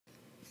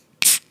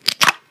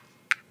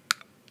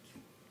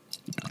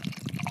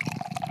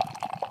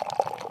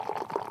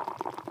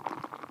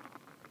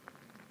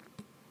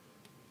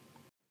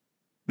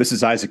This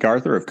is Isaac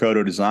Arthur of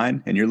OODA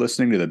Design, and you're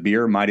listening to the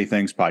Beer Mighty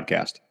Things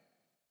podcast.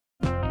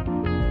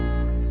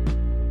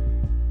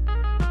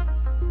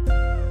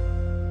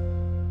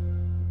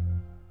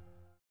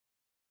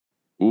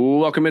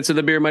 Welcome into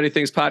the Beer Mighty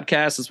Things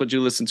podcast. It's what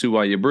you listen to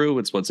while you brew.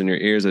 It's what's in your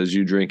ears as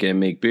you drink and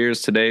make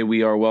beers. Today,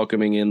 we are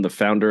welcoming in the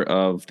founder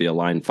of the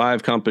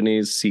Align5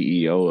 companies,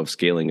 CEO of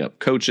Scaling Up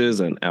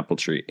Coaches and Apple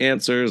Tree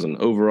Answers, and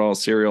overall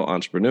serial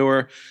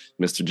entrepreneur,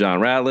 Mr.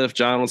 John Ratliff.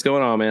 John, what's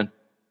going on, man?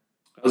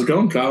 How's it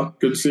going, Kyle?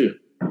 Good to see you.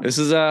 This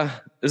is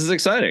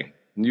exciting.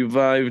 You've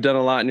done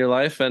a lot in your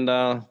life, and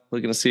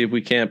looking to see if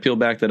we can't peel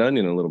back that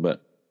onion a little bit.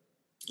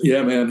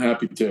 Yeah, man,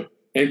 happy to.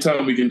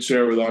 Anytime we can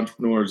share with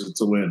entrepreneurs,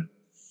 it's a win.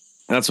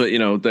 That's what,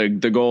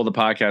 the goal of the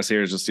podcast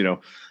here is just,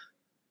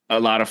 a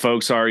lot of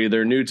folks are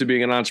either new to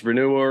being an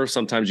entrepreneur.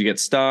 Sometimes you get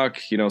stuck,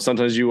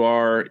 sometimes you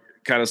are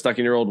kind of stuck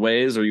in your old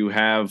ways, or you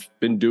have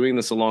been doing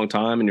this a long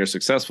time and you're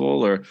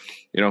successful, or,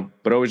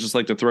 but always just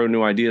like to throw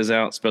new ideas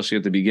out, especially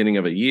at the beginning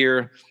of a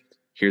year.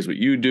 Here's what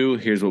you do.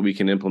 Here's what we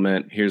can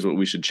implement. Here's what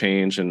we should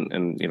change.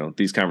 And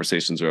these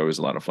conversations are always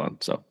a lot of fun.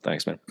 So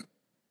thanks, man.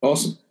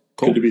 Awesome.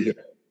 Cool. Good to be here.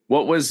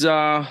 What was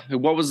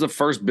the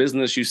first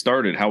business you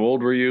started? How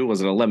old were you?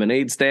 Was it a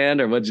lemonade stand,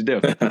 or what'd you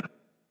do?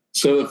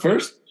 So the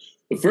first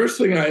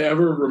thing I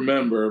ever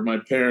remember, my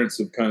parents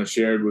have kind of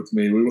shared with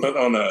me. We went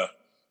on a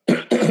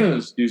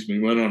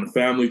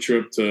family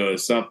trip to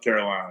South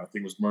Carolina. I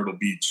think it was Myrtle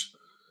Beach,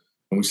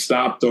 and we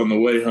stopped on the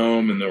way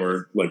home, and there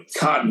were like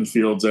cotton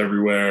fields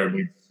everywhere, and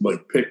we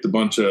like picked a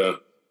bunch of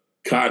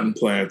cotton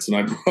plants, and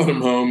I brought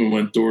them home and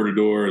went door to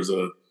door as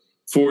a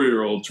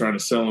 4-year-old trying to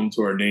sell them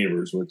to our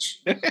neighbors,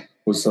 which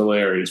was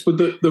hilarious. But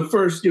the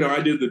first,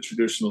 I did the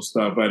traditional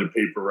stuff. I had a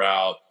paper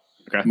route,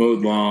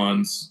 mowed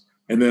lawns,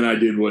 and then I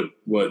did what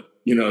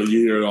you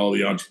hear all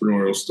the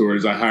entrepreneurial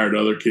stories. I hired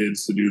other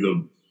kids to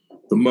do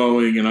the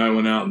mowing, and I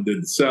went out and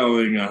did the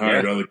selling. I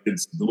hired other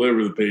kids to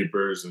deliver the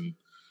papers, and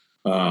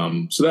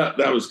so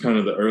that was kind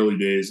of the early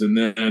days. And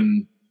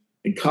then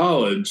in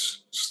college,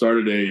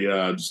 started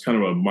a just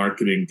kind of a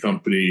marketing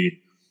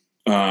company.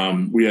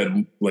 We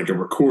had like a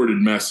recorded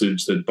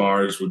message that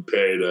bars would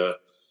pay to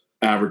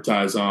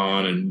advertise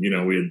on, and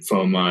we had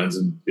phone lines,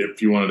 and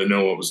if you wanted to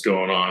know what was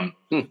going on,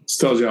 this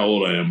tells you how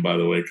old I am, by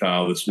the way,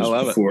 Kyle. This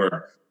was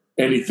before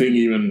anything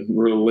even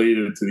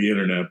related to the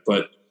internet,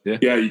 but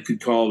yeah, you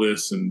could call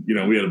this, and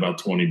we had about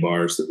 20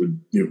 bars that we'd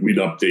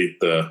update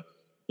the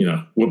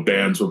what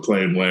bands were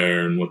playing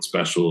where and what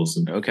specials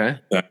and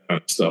that kind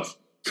of stuff.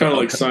 Kind of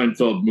like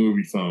Seinfeld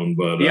movie phone,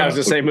 but I was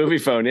just saying movie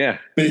phone. Yeah,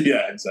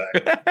 yeah,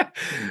 exactly.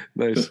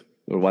 Nice.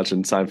 We're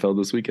watching Seinfeld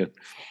this weekend.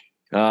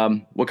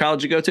 What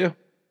college did you go to?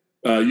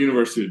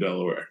 University of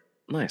Delaware.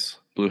 Nice.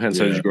 Blue Hen.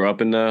 So did you grow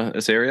up in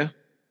this area?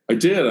 I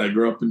did. I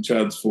grew up in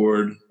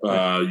Chaddsford,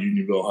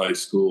 Unionville High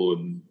School,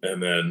 and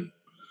then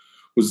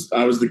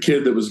I was the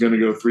kid that was going to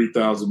go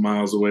 3,000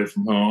 miles away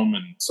from home,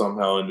 and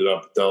somehow ended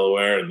up at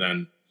Delaware, and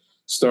then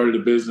started a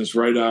business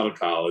right out of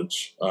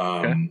college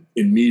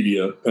in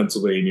Media,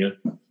 Pennsylvania,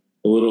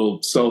 a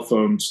little cell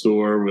phone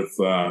store with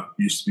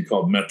used to be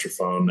called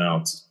Metrophone. Now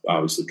it's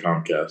obviously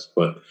Comcast,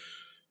 but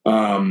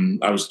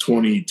I was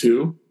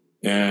 22.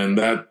 And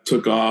that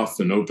took off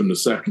and opened a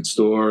second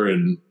store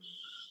in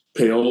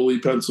Paoli,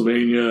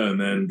 Pennsylvania, and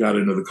then got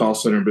into the call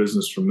center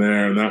business from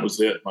there. And that was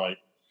it. My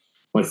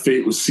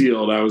fate was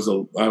sealed. I was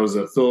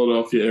a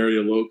Philadelphia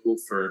area local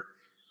for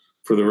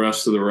the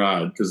rest of the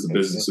ride because the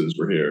businesses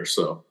were here.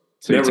 So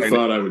never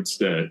thought I would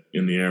stay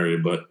in the area,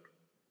 but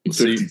I'm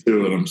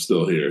 52 and I'm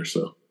still here.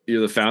 So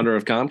you're the founder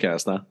of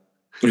Comcast, huh?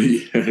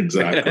 Yeah,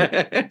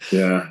 exactly.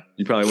 Yeah.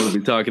 You probably wouldn't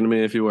be talking to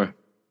me if you were.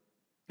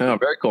 Oh,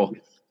 very cool.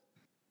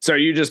 So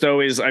you just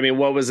always,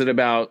 what was it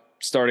about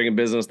starting a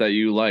business that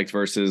you liked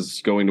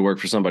versus going to work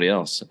for somebody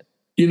else?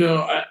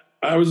 I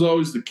was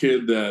always the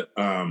kid that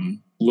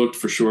looked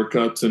for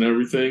shortcuts and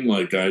everything.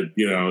 Like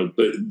you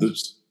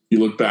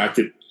look back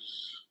at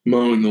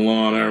mowing the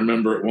lawn. I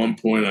remember at one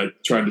point I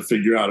tried to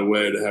figure out a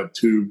way to have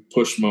 2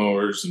 push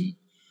mowers and,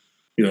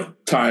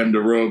 tie them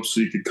to ropes so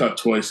you could cut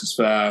twice as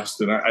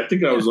fast. And I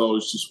think I was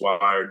always just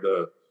wired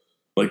to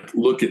like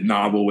look at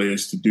novel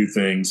ways to do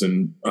things.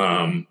 And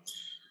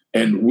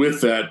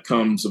with that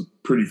comes a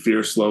pretty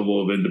fierce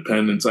level of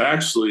independence. I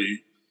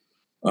actually,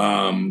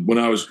 when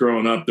I was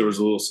growing up, there was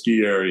a little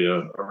ski area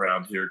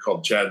around here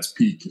called Chad's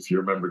Peak, if you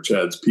remember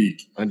Chad's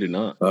Peak. I do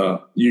not.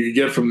 You could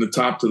get from the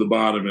top to the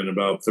bottom in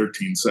about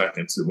 13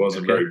 seconds. It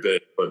wasn't very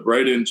big, but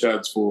right in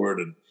Chad's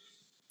Ford. And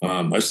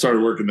I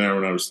started working there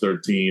when I was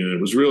 13, and it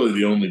was really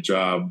the only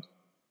job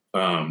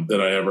that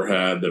I ever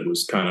had that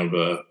was kind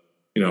of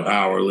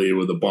hourly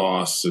with a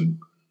boss. And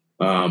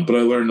but I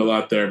learned a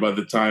lot there. By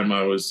the time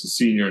I was a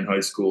senior in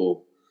high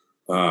school,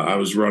 I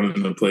was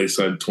running the place.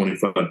 I had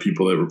 25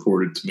 people that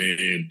reported to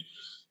me, and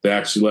they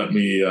actually let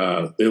me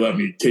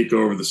take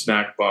over the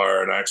snack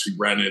bar, and I actually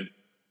rented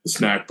the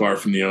snack bar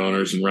from the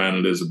owners and ran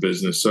it as a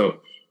business.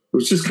 So it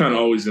was just kind of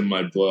always in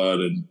my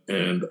blood,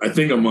 and I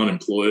think I'm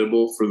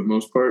unemployable for the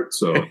most part.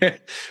 So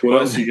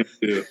what else are you going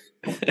to do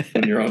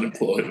when you're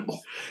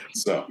unemployable?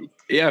 So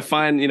yeah,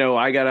 fine.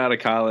 I got out of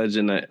college,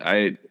 and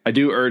I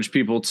do urge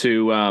people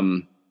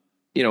to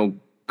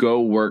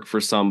go work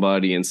for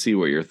somebody and see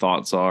what your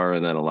thoughts are.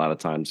 And then a lot of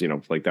times,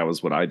 like that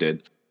was what I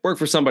did. Work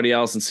for somebody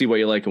else and see what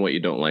you like and what you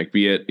don't like,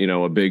 be it,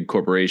 a big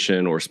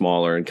corporation or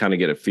smaller, and kind of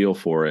get a feel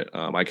for it.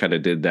 I kind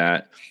of did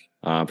that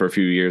for a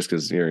few years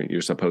because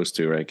you're supposed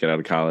to, right? Get out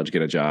of college,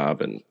 get a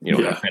job, and,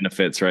 have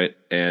benefits, right?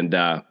 And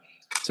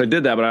so I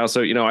did that, but I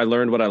also, I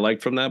learned what I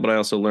liked from that, but I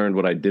also learned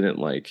what I didn't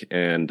like.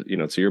 And,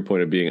 to your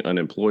point of being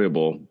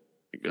unemployable,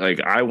 like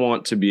I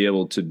want to be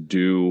able to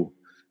do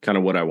kind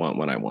of what I want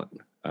when I want.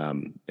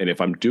 And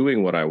if I'm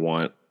doing what I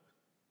want,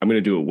 I'm going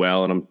to do it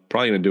well, and I'm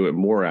probably going to do it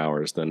more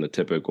hours than the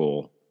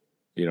typical,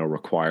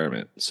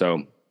 requirement.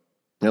 So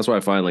that's why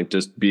I find like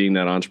just being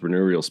that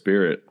entrepreneurial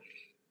spirit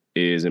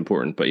is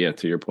important. But yeah,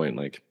 to your point,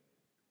 like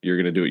you're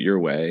going to do it your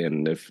way.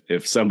 And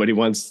if somebody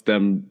wants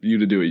you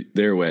to do it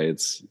their way,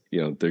 it's,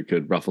 there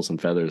could ruffle some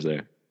feathers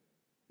there.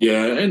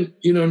 Yeah. And,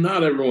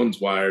 not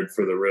everyone's wired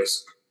for the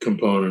risk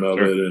component of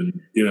it.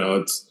 And,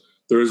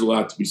 there is a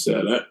lot to be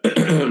said.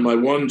 My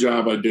one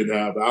job I did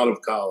have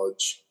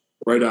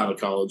right out of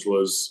college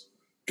was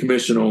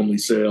commission only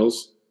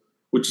sales,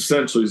 which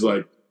essentially is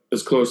like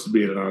as close to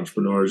being an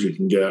entrepreneur as you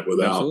can get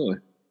without. Absolutely.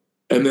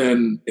 And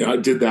then I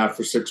did that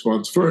for 6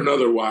 months for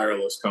another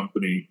wireless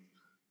company,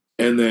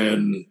 and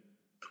then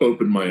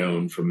opened my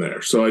own from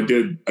there. So I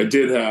did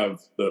have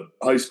the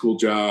high school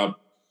job,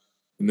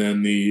 and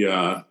then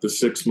the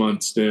 6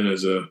 month stint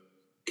as a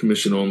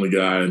commission only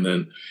guy. And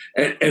then,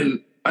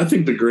 and I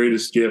think the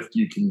greatest gift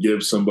you can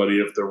give somebody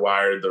if they're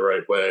wired the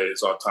right way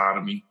is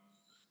autonomy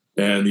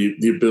and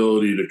the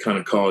ability to kind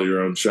of call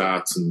your own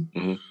shots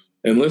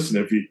and listen,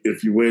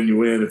 if you win, you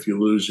win. If you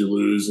lose,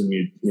 and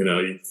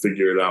you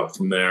figure it out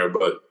from there.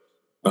 But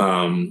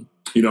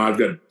I've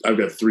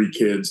got 3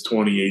 kids,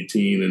 20,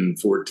 18, and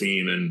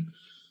 14, and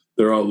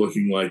they're all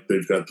looking like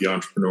they've got the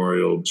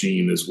entrepreneurial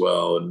gene as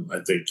well. And I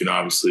think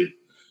obviously,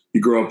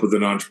 you grow up with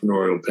an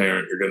entrepreneurial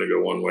parent, you're going to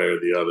go one way or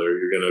the other.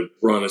 You're going to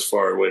run as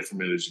far away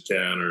from it as you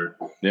can, or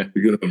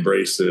you're going to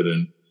embrace it.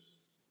 And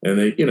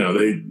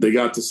they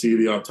got to see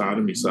the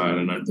autonomy side,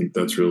 and I think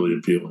that's really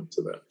appealing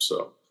to them.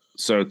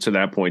 So to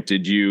that point,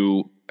 did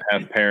you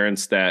have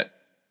parents that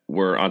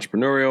were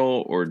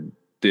entrepreneurial, or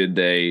did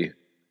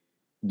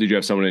you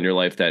have someone in your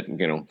life that,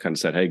 kind of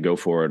said, hey, go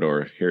for it,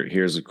 or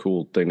here's a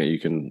cool thing that you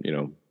can,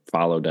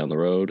 follow down the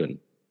road? And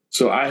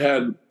so I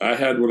had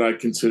what I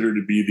consider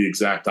to be the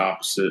exact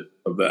opposite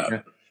of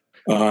that.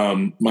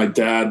 Yeah. My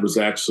dad was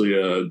actually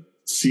a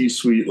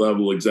C-suite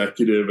level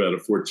executive at a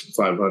Fortune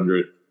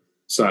 500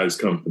 size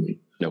company.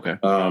 Okay.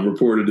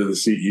 Reported to the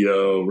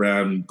CEO,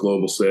 ran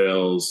global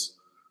sales,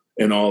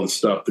 and all the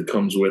stuff that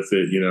comes with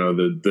it,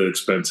 the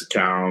expense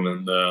account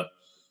and the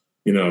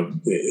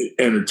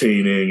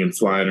entertaining and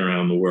flying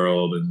around the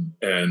world.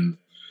 And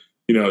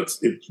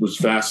it was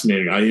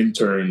fascinating. I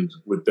interned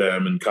with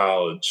them in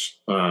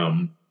college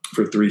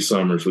for 3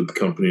 summers with the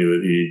company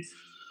that he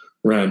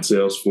ran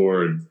sales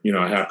for. And,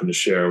 I happened to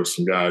share with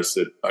some guys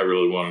that I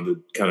really wanted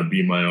to kind of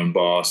be my own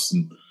boss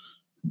and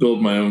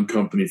build my own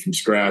company from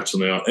scratch.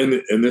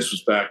 And this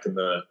was back in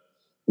the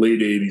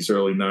late 80s,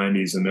 early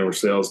 90s, and there were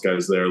sales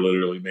guys there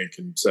literally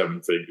making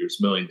 7 figures,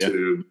 $1.2 million,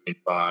 $1.5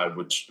 million,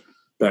 which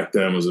back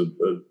then was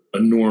an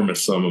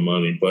enormous sum of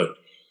money.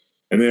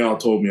 And they all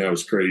told me I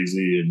was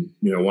crazy, and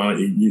why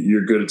don't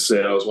you're good at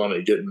sales, why don't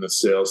you get in the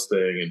sales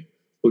thing and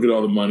look at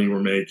all the money we're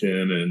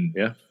making.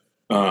 And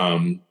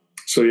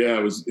so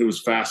it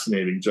was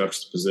fascinating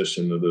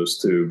juxtaposition of those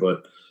two.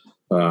 But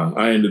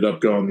I ended up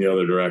going the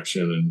other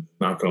direction, and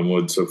knock on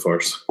wood, so far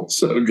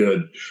so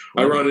good.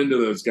 I run into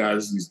those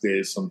guys these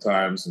days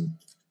sometimes, and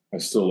I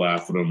still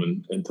laugh at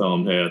them and tell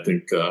them, hey, I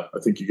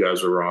think you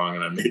guys are wrong,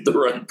 and I made the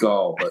right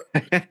call.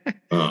 But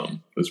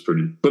it's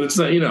pretty. But it's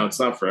not it's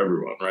not for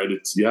everyone, right?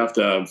 You have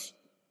to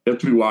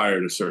be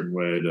wired a certain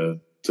way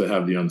to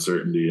have the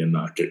uncertainty and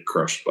not get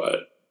crushed by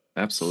it.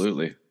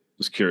 Absolutely.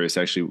 Just curious,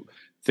 actually,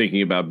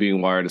 thinking about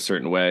being wired a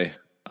certain way.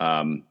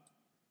 I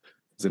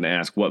was going to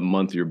ask what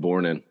month you're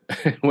born in.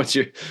 What's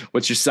your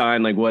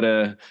sign? Like,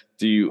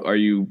 are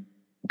you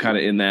kind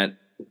of in that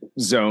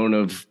zone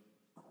of,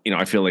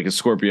 I feel like a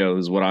Scorpio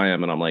is what I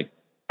am. And I'm like,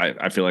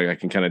 I feel like I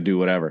can kind of do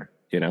whatever,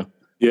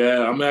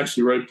 Yeah, I'm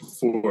actually right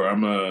before.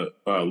 I'm a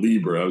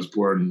Libra. I was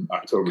born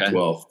October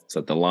 12th. Is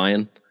that the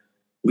lion?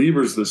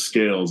 Libra's the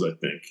scales, I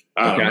think.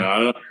 I don't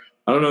know.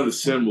 I don't know the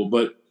symbol,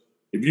 but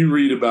if you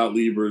read about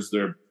Libras,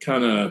 they're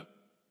kind of,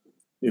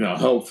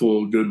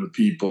 helpful, good with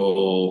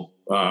people.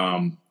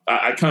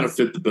 I kind of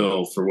fit the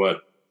bill for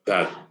what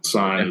that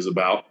sign is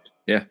about.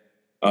 Yeah.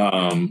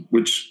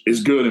 Which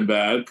is good and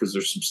bad, because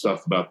there's some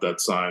stuff about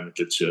that sign that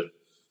gets you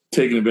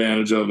taken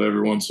advantage of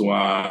every once in a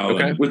while.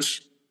 Okay.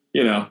 Which,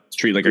 it's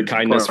treat like a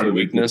kindness for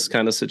weakness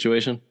kind of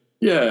situation.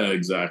 Yeah,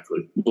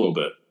 exactly. A little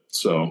bit.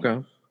 So,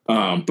 okay.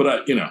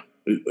 But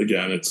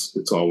again,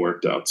 it's all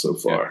worked out so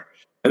far. Yeah.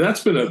 And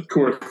that's been a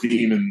core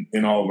theme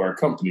in all of our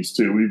companies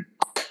too.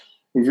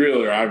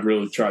 I've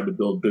really tried to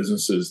build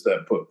businesses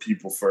that put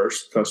people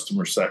first,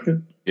 customer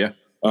second. Yeah.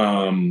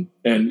 And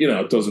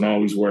it doesn't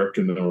always work,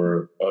 and there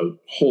were a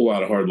whole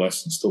lot of hard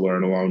lessons to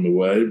learn along the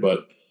way.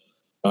 But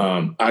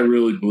I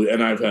really believe,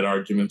 and I've had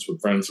arguments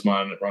with friends of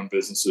mine that run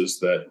businesses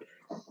that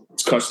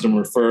it's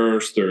customer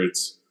first, or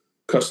it's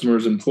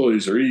customers,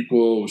 employees are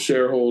equal,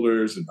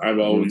 shareholders. And I've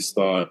always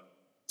thought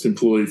it's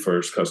employee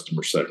first,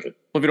 customer second.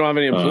 Well, if you don't have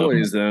any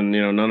employees, then,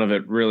 none of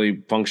it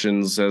really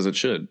functions as it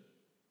should.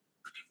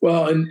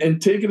 Well,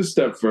 and take it a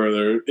step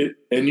further,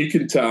 and you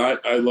can tell,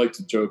 I like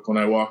to joke when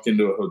I walk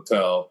into a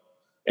hotel,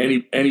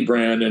 any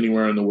brand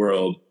anywhere in the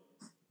world,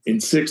 in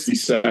 60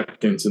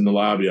 seconds in the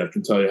lobby, I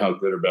can tell you how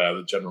good or bad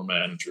the general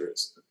manager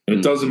is. And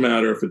it doesn't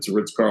matter if it's a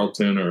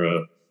Ritz-Carlton or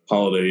a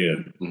Holiday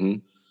Inn. Mm-hmm.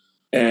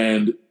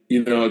 And,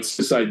 it's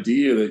this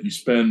idea that you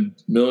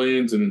spend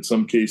millions, and in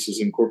some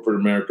cases in corporate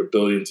America,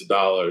 billions of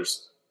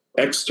dollars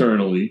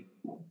externally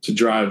to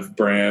drive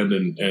brand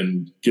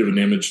and give an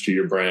image to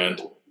your brand.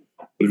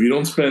 But if you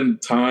don't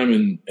spend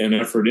time and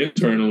effort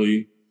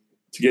internally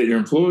to get your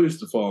employees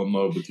to fall in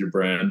love with your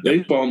brand,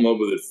 they fall in love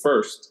with it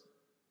first.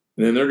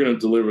 And then they're going to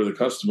deliver the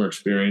customer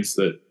experience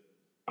that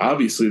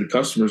obviously the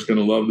customer is going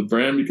to love the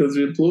brand because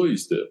the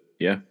employees do.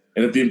 Yeah.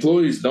 And if the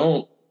employees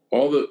don't,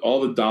 all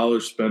the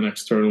dollars spent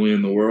externally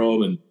in the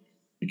world, and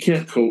you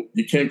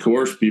can't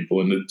coerce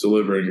people into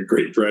delivering a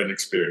great brand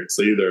experience.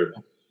 They either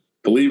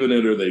believe in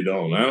it or they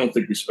don't. I don't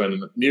think we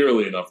spend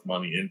nearly enough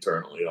money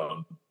internally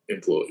on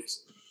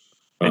employees.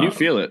 And you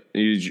feel it.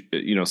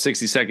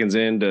 60 seconds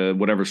into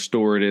whatever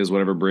store it is,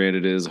 whatever brand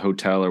it is,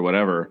 hotel or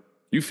whatever,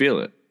 you feel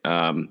it.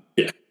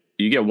 Yeah.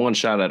 You get one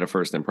shot at a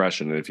first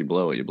impression, and if you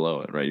blow it, you blow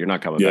it, right? You're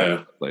not coming back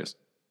to the place.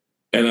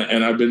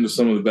 And I've been to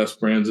some of the best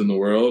brands in the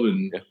world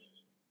and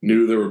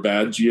knew there were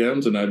bad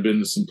GMs, and I've been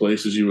to some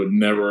places you would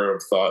never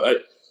have thought.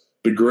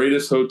 The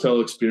greatest hotel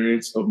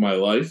experience of my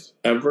life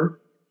ever,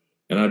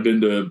 and I've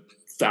been to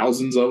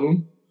thousands of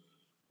them,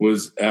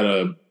 was at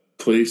a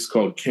place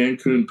called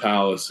Cancun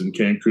Palace in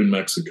Cancun,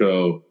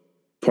 Mexico,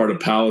 part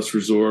of Palace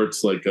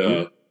Resorts, like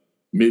a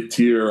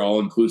mid-tier,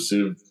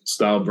 all-inclusive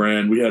style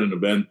brand. We had an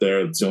event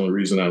there. That's the only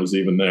reason I was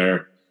even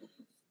there.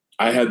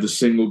 I had the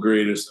single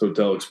greatest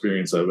hotel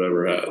experience I've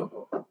ever had.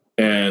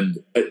 And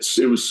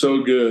it was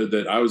so good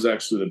that I was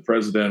actually the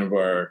president of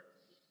our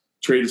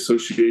trade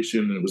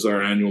association, and it was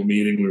our annual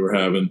meeting we were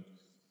having.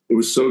 It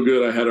was so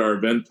good, I had our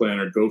event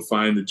planner go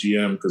find the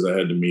GM because I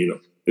had to meet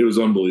him. It was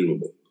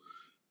unbelievable.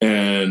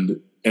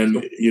 And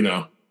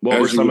what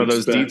were some of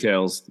those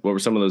details? What were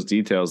some of those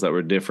details that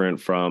were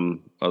different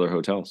from other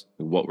hotels?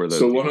 What were those?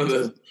 So one of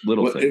the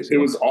little things? It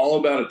was all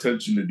about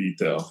attention to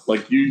detail.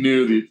 Like, you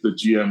knew the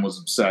GM was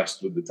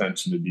obsessed with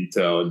attention to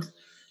detail. And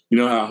you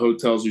know how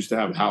hotels used to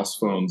have house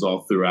phones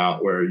all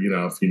throughout, where,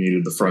 if you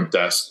needed the front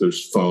desk,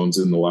 there's phones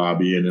in the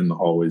lobby and in the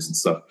hallways and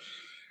stuff.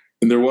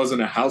 And there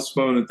wasn't a house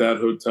phone at that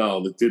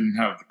hotel that didn't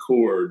have the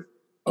cord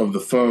of the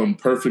phone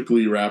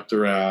perfectly wrapped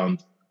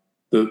around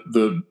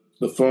the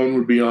phone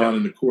would be on,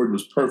 and the cord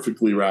was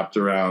perfectly wrapped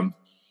around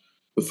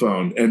the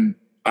phone. And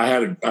I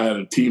had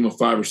a team of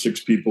 5 or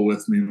 6 people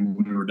with me when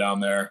we were down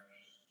there.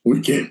 We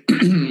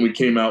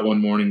came out one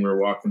morning. We were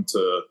walking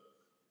to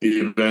the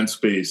event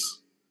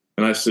space,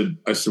 and I said,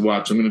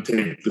 watch, I'm going to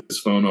take this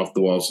phone off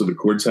the wall so the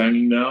cord's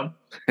hanging down,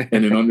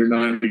 and in under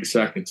 90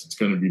 seconds, it's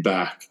going to be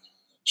back.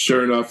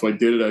 Sure enough, I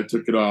did it. I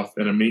took it off,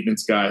 and a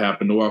maintenance guy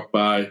happened to walk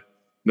by,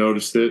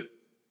 noticed it,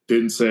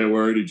 didn't say a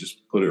word. He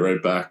just put it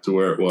right back to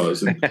where it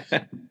was. And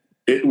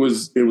it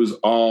was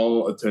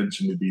all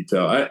attention to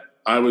detail.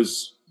 I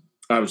was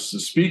the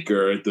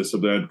speaker at this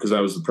event because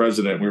I was the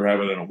president. We were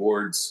having an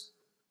awards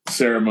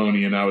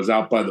ceremony, and I was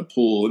out by the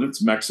pool, and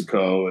it's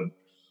Mexico, and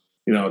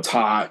it's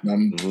hot, and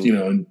I'm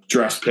in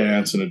dress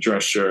pants and a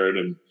dress shirt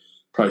and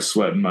probably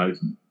sweating my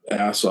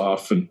ass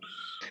off, and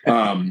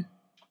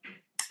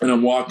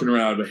I'm walking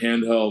around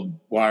a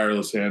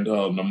wireless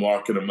handheld, and I'm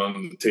walking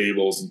among the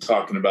tables and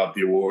talking about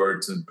the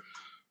awards.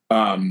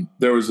 And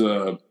there was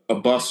a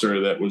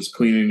busser that was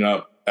cleaning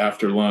up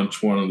after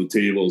lunch one of the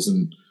tables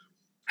and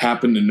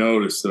happened to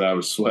notice that I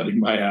was sweating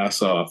my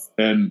ass off.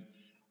 And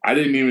I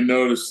didn't even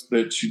notice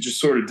that she just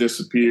sort of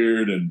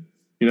disappeared. And,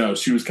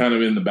 she was kind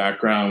of in the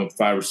background with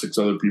 5 or 6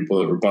 other people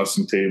that were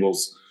bussing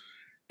tables.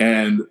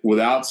 And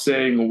without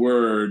saying a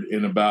word,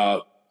 in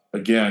about,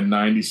 again,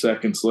 90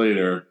 seconds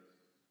later,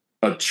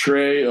 a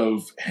tray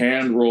of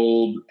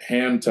hand-rolled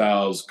hand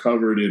towels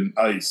covered in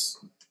ice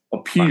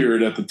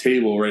appeared at the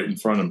table right in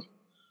front of me.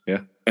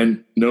 Yeah.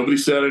 And nobody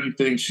said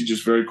anything. She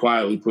just very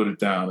quietly put it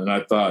down. And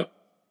I thought,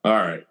 all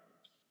right,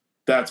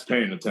 that's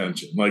paying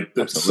attention. Like,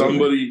 that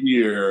somebody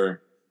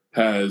here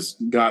has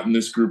gotten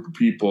this group of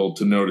people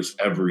to notice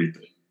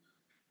everything.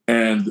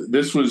 And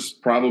this was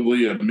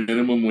probably a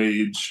minimum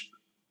wage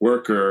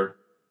worker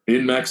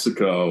in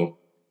Mexico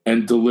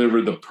and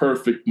delivered the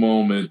perfect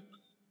moment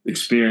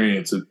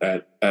experience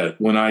at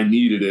when I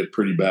needed it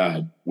pretty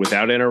bad.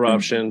 Without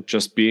interruption,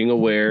 just being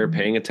aware,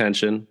 paying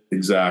attention.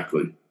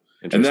 Exactly.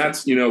 And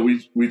that's,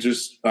 we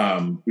just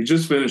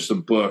finished a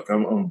book.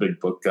 I'm a big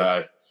book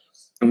guy,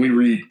 and we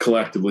read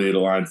collectively at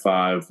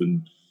Align5,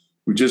 and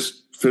we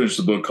just finished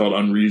a book called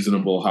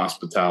Unreasonable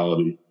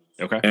Hospitality.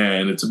 Okay.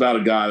 And it's about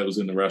a guy that was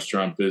in the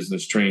restaurant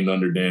business, trained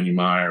under Danny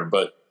Meyer,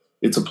 but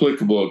it's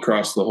applicable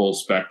across the whole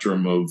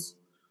spectrum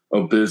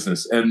of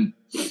business. And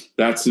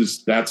that's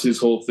his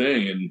whole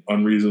thing. And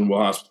Unreasonable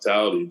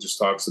Hospitality just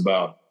talks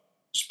about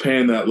just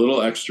paying that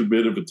little extra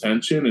bit of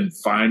attention and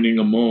finding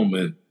a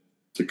moment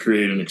to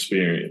create an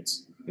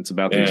experience. It's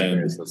about the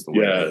experience. That's the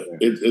way. Yeah,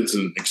 it's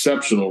an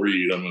exceptional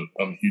read. I'm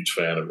a huge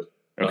fan of it.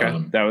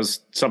 Okay. That was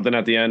something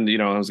at the end,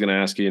 I was going to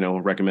ask you,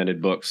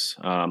 recommended books.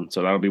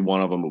 So that'll be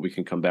one of them, but we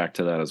can come back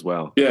to that as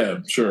well. Yeah,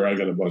 sure. I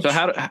got a bunch. So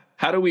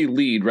how do we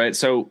lead, right?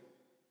 So,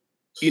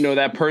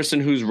 that person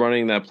who's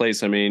running that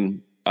place, I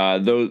mean,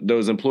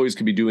 those employees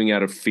could be doing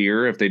out of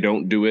fear. If they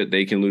don't do it,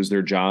 they can lose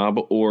their job,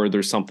 or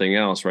there's something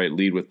else, right?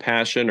 Lead with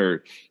passion,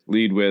 or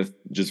lead with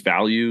just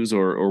values,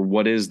 or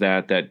what is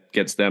that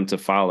gets them to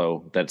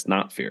follow? That's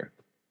not fear.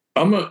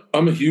 I'm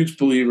a huge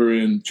believer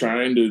in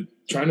trying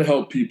to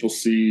help people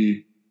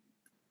see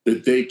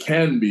that they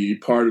can be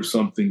part of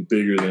something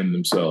bigger than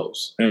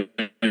themselves.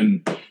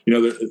 And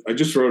I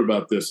just wrote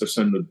about this. I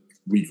send a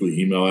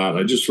weekly email out.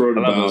 I just wrote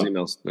about those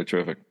emails. They're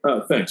terrific.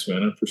 Oh, thanks,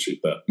 man. I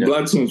appreciate that. Yeah. I'm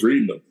glad someone's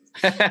reading them.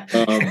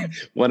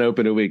 One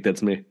open a week.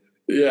 That's me.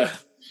 Yeah.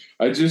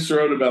 I just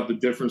wrote about the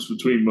difference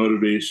between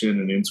motivation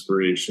and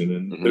inspiration.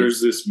 And there's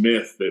this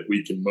myth that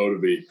we can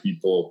motivate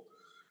people.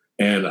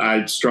 And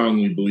I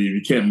strongly believe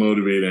you can't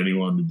motivate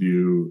anyone to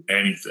do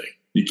anything.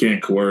 You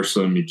can't coerce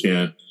them. You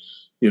can't,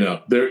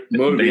 their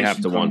motivation. They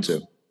have to want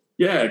to.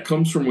 Yeah, it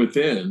comes from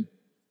within.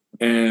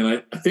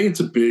 And I think it's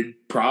a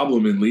big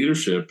problem in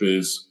leadership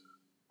is,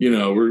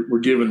 we're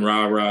giving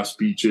rah-rah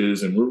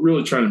speeches and we're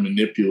really trying to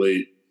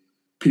manipulate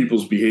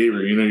people's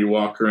behavior. You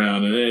walk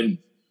around and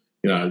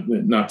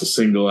not to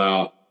single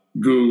out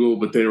Google,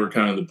 but they were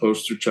kind of the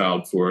poster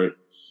child for it.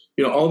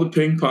 All the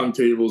ping pong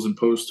tables and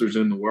posters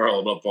in the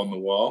world up on the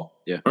wall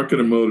aren't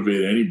going to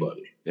motivate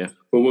anybody. Yeah.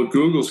 But what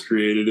Google's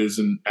created is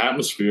an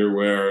atmosphere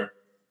where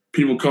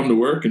people come to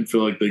work and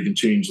feel like they can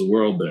change the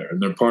world there,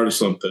 and they're part of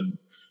something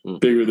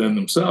bigger than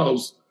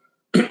themselves,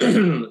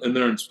 and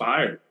they're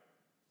inspired.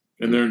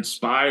 And they're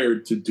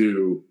inspired to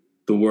do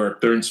the work.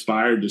 They're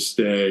inspired to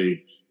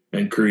stay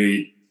and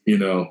create,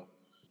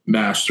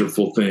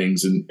 masterful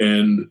things.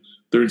 And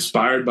they're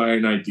inspired by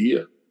an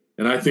idea.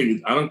 And I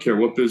think, I don't care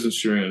what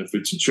business you're in, if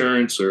it's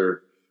insurance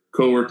or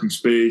co-working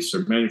space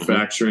or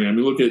manufacturing. I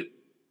mean, look at,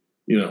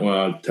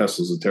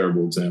 Tesla's a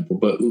terrible example,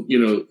 but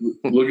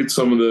look at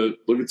some of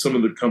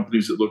the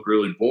companies that look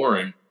really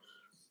boring.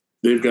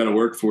 They've got a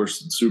workforce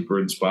that's super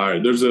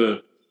inspired. There's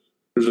a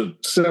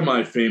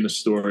semi-famous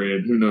story,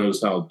 and who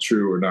knows how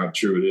true or not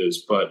true it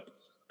is, but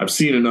I've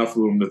seen enough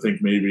of them to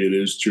think maybe it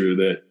is true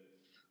that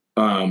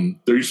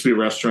there used to be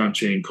a restaurant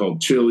chain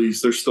called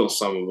Chili's. There's still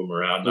some of them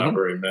around, not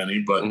very many,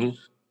 but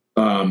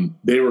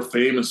they were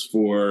famous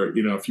for,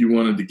 if you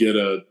wanted to get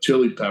a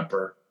chili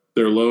pepper,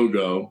 their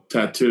logo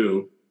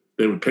tattoo,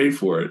 they would pay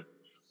for it.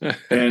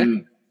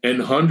 and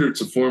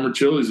hundreds of former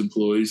Chili's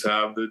employees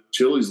have the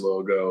Chili's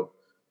logo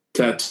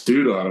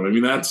tattooed on them. I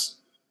mean, that's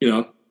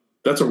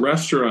a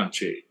restaurant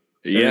chain.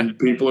 Yeah. And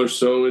people are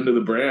so into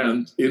the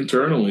brand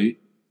internally,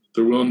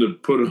 they're willing to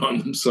put it on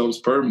themselves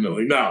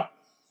permanently. Now,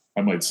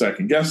 I might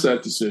second guess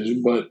that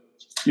decision, but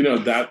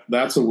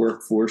that's a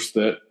workforce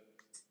that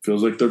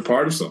feels like they're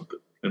part of something.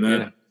 And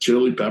that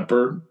chili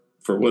pepper,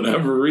 for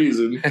whatever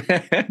reason,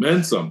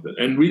 meant something.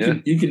 And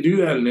you can do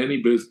that in any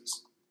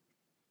business.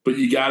 But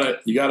you gotta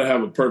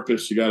have a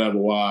purpose, you gotta have a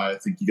why. I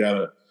think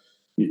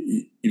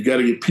you've got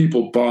to get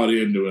people bought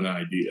into an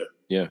idea.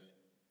 Yeah.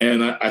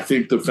 And I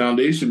think the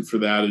foundation for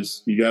that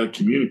is you got to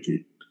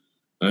communicate.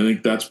 And I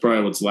think that's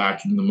probably what's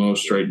lacking the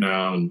most right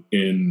now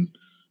in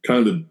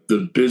kind of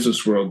the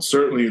business world,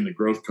 certainly in the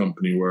growth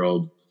company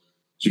world.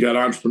 You got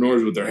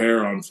entrepreneurs with their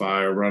hair on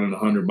fire running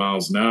 100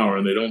 miles an hour,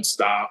 and they don't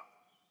stop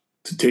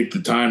to take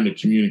the time to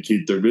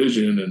communicate their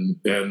vision.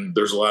 And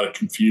there's a lot of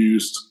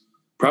confused,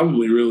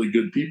 probably really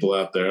good people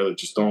out there that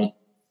just don't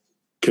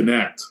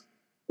connect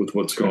with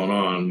what's going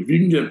on. If you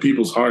can get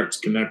people's hearts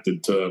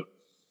connected to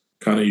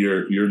kind of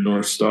your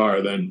North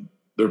Star, then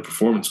their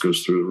performance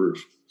goes through the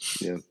roof.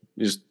 Yeah.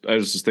 I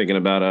was just thinking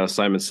about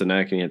Simon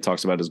Sinek, and he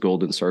talks about his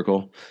golden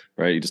circle,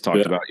 right? He just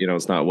talked about,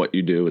 it's not what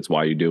you do, it's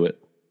why you do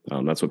it.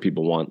 That's what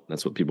people want.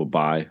 That's what people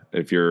buy.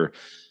 If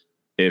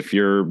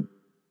you're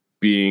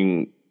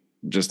being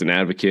just an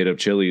advocate of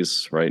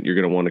Chili's, right, you're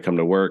going to want to come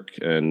to work,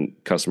 and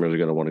customers are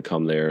going to want to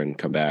come there and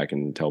come back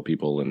and tell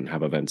people and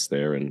have events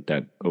there. And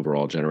that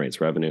overall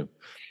generates revenue.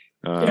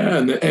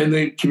 And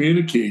they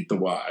communicate the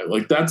why.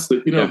 Like that's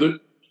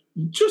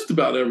just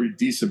about every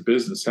decent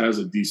business has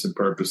a decent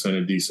purpose and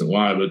a decent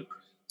why, but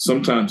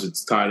sometimes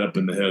it's tied up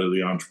in the head of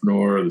the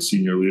entrepreneur or the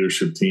senior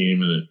leadership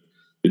team, and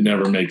it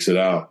never makes it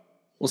out.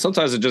 Well,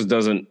 sometimes it just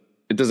doesn't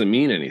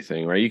mean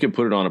anything, right? You can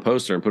put it on a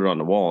poster and put it on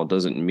the wall. It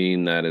doesn't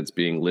mean that it's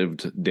being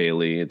lived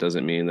daily. It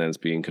doesn't mean that it's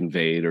being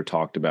conveyed or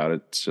talked about.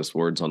 It's just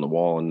words on the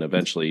wall, and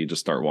eventually you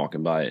just start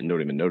walking by it and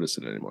don't even notice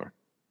it anymore.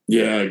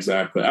 Yeah,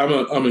 exactly.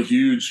 I'm a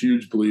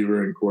huge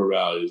believer in core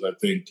values. I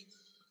think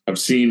I've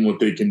seen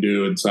what they can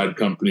do inside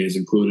companies,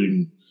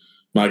 including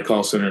my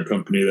call center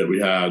company that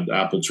we had,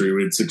 Appletree.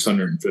 We had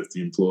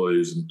 650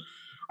 employees, and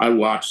I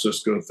watched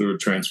us go through a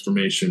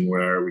transformation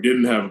where we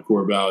didn't have a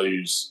core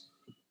values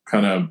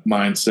kind of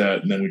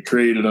mindset, and then we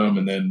created them,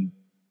 and then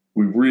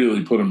we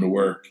really put them to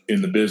work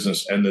in the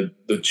business. And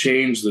the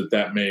change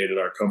that made at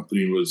our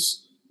company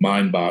was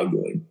mind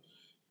boggling.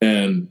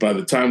 And by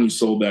the time we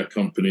sold that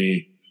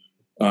company,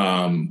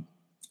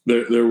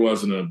 there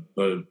wasn't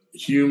a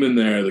human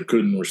there that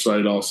couldn't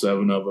recite all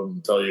 7 of them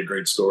and tell you a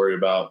great story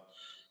about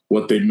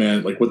what they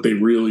meant, like what they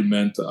really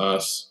meant to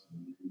us.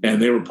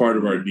 And they were part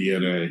of our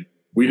DNA.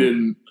 We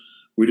didn't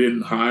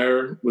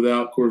hire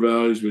without core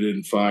values. We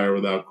didn't fire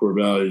without core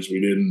values. We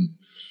didn't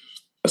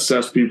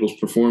assess people's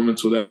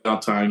performance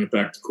without tying it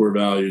back to core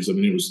values. I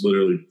mean, it was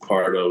literally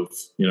part of,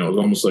 it was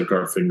almost like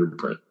our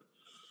fingerprint.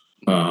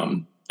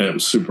 And it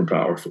was super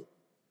powerful.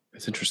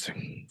 It's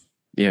interesting.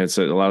 Yeah, it's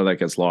a lot of that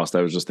gets lost.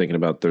 I was just thinking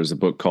about, there's a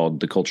book called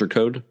The Culture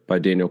Code by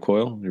Daniel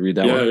Coyle. You read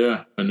that one?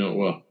 Yeah, I know it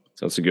well.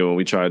 So that's a good one.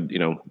 We tried,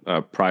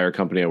 a prior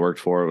company I worked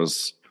for, it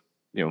was,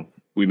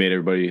 we made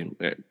everybody,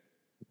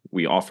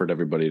 we offered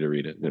everybody to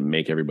read it and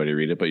make everybody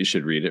read it, but you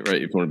should read it,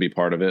 right? If you want to be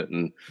part of it.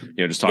 And,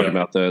 just talking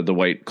about the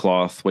white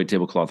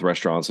tablecloth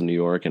restaurants in New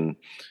York. And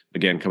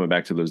again, coming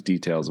back to those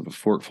details, if a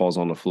fork falls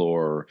on the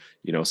floor,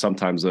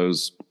 sometimes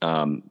those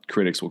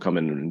critics will come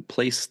in and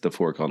place the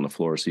fork on the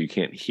floor so you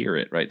can't hear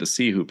it, right? To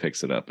see who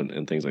picks it up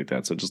and things like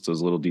that. So just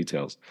those little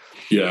details.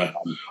 Yeah.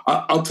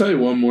 I'll tell you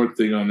one more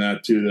thing on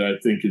that too, that I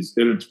think is,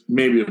 and it's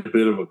maybe a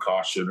bit of a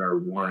caution or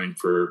warning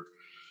for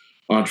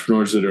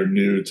entrepreneurs that are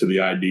new to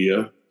the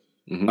idea.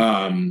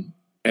 Mm-hmm.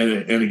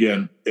 And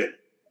again,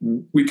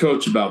 we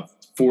coach about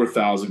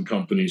 4,000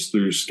 companies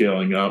through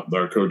scaling up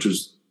our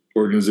coaches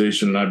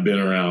organization. And I've been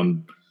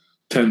around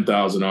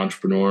 10,000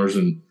 entrepreneurs,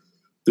 and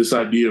this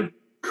idea of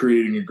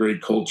creating a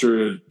great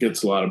culture, it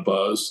gets a lot of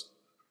buzz,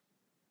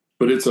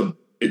 but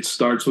it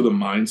starts with a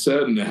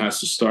mindset, and it has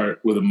to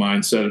start with a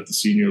mindset of the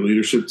senior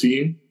leadership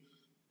team.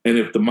 And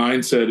if the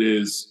mindset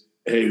is,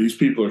 hey, these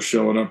people are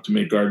showing up to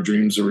make our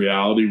dreams a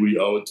reality, we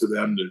owe it to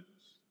them to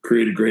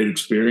create a great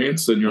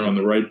experience, then you're on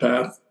the right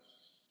path.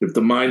 If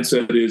the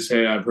mindset is,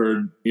 hey, I've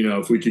heard,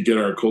 if we could get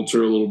our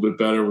culture a little bit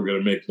better, we're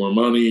going to make more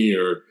money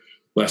or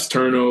less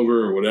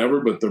turnover or whatever,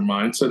 but their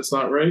mindset's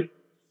not right,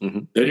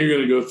 then you're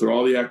going to go through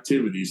all the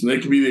activities, and they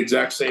can be the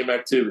exact same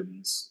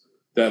activities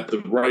that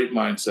the right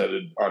mindset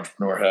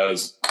entrepreneur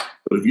has.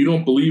 But if you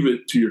don't believe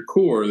it to your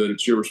core that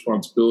it's your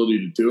responsibility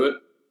to do it,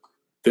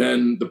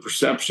 then the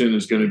perception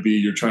is going to be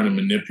you're trying to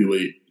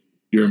manipulate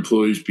your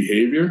employees'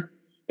 behavior.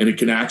 And it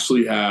can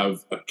actually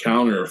have a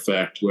counter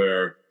effect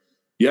where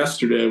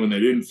yesterday, when they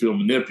didn't feel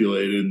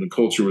manipulated and the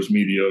culture was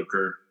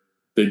mediocre,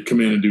 they'd come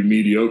in and do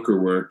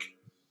mediocre work.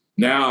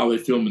 Now they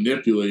feel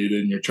manipulated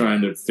and you're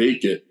trying to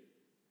fake it.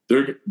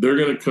 They're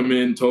going to come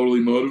in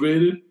totally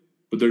motivated,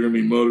 but they're going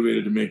to be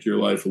motivated to make your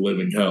life a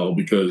living hell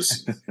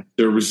because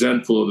they're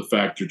resentful of the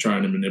fact you're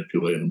trying to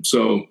manipulate them.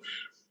 So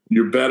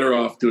you're better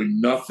off doing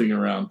nothing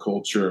around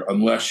culture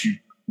unless you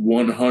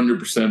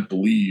 100%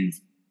 believe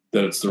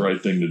that it's the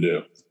right thing to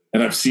do.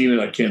 And I've seen it.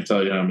 I can't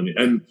tell you how many.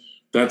 And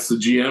that's the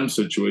GM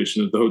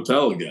situation at the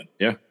hotel again.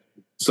 Yeah.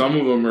 Some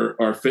of them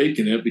are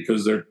faking it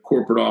because their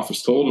corporate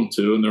office told them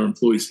to, and their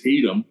employees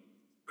hate them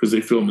because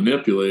they feel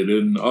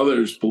manipulated, and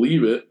others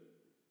believe it,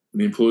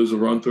 and the employees will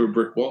run through a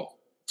brick wall.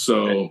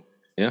 So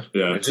yeah,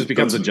 it just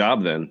becomes a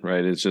job then,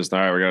 right? It's just, all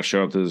right, we're going to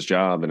show up to this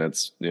job, and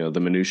it's, the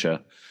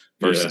minutia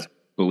versus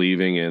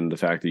believing in the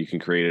fact that you can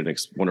create a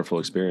wonderful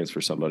experience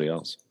for somebody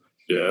else.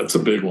 Yeah, it's a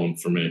big one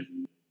for me.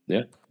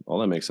 Yeah, all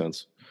that makes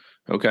sense.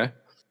 Okay.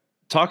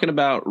 Talking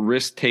about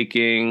risk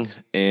taking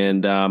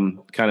and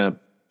kind of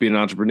being an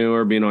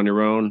entrepreneur, being on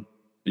your own.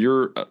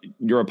 You're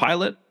a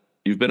pilot?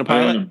 You've been a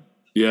pilot?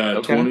 Yeah,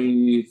 okay.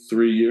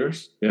 23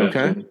 years. Yeah,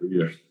 okay. 23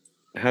 years.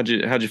 How'd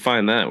you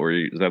find that?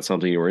 Is that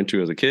something you were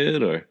into as a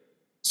kid, or?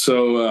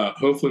 So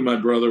hopefully my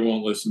brother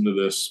won't listen to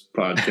this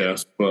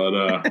podcast,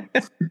 but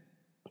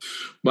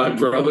my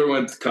brother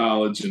went to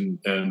college and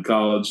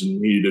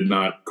he did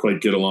not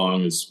quite get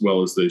along as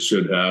well as they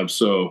should have.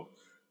 So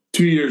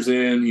 2 years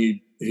in,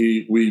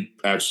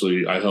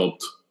 I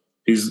helped.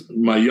 He's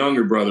my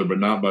younger brother, but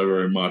not by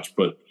very much.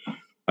 But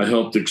I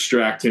helped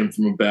extract him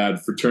from a bad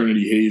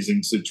fraternity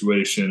hazing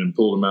situation and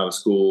pulled him out of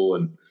school.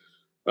 And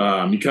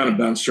he kind of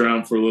bounced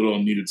around for a little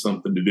and needed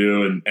something to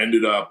do, and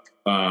ended up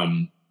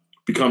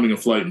becoming a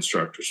flight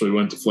instructor. So he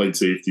went to flight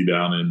safety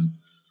down in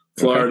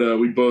Florida.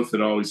 Okay. We both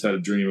had always had a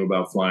dream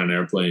about flying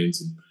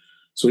airplanes. And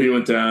so he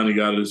went down, he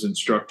got his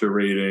instructor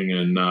rating,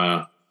 and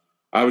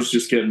I was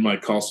just getting my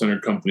call center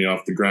company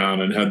off the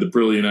ground and had the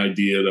brilliant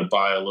idea to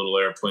buy a little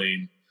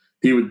airplane.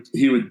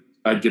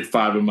 I'd get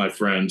 5 of my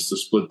friends to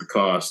split the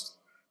cost.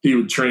 He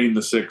would train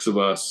the 6 of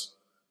us.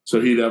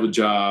 So he'd have a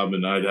job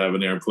and I'd have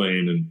an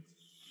airplane. And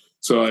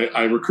so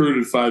I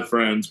recruited 5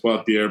 friends,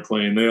 bought the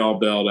airplane. They all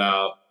bailed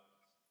out.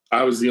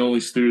 I was the only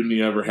student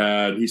he ever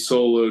had. He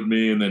soloed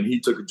me, and then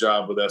he took a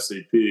job with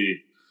SAP,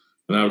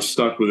 and I was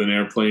stuck with an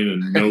airplane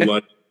and no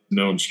light,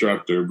 no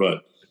instructor.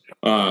 But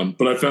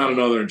I found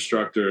another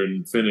instructor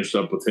and finished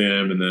up with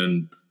him, and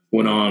then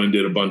went on and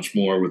did a bunch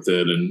more with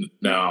it. And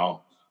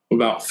now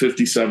about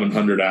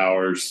 5,700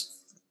 hours.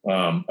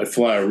 I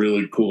fly a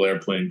really cool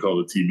airplane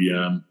called a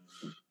TBM.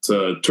 It's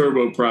a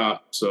turboprop,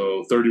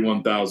 so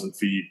 31,000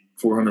 feet,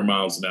 400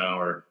 miles an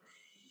hour.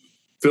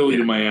 Philly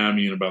to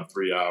Miami in about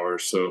 3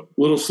 hours. So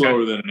a little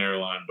slower than an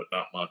airline, but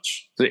not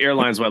much. The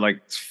airline's what,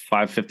 like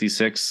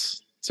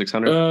 556,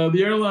 600?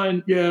 The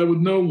airline, with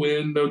no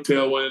wind, no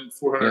tailwind,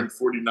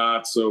 440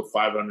 knots, so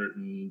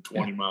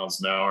 520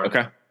 miles an hour.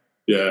 Okay.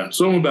 Yeah,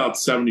 so I'm about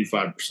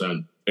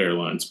 75%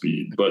 airline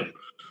speed, but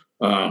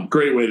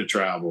great way to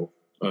travel.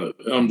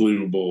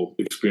 Unbelievable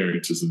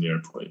experiences in the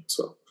airplane.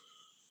 So,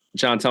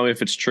 John, tell me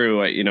if it's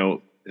true.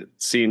 It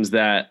seems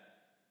that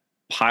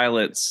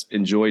pilots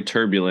enjoy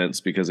turbulence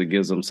because it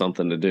gives them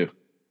something to do.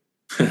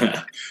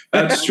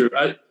 That's true.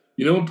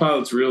 You know what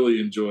pilots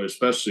really enjoy,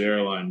 especially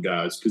airline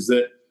guys, because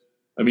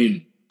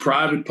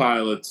private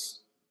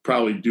pilots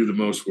probably do the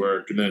most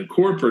work, and then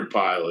corporate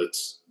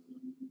pilots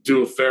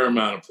do a fair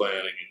amount of planning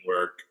and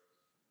work.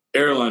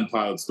 Airline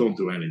pilots don't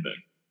do anything.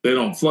 They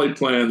don't flight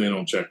plan. They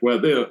don't check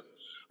weather.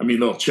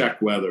 They'll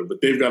check weather,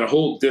 but they've got a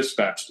whole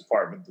dispatch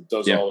department that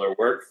does all their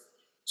work.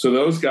 So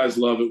those guys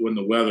love it when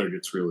the weather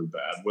gets really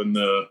bad, when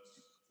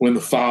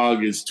the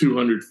fog is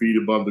 200 feet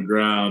above the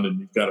ground and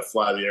you've got to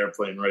fly the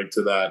airplane right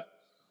to that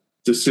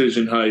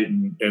decision height.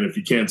 And if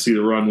you can't see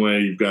the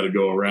runway, you've got to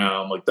go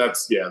around.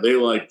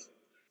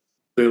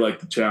 They like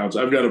the challenge.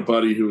 I've got a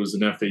buddy who was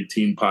an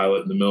F-18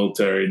 pilot in the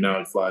military, and now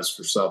he flies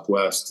for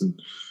Southwest. And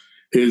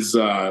his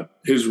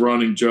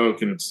running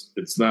joke, and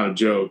it's not a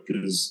joke,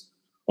 is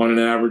on an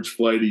average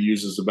flight, he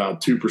uses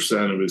about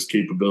 2% of his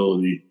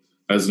capability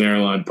as an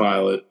airline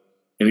pilot.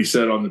 And he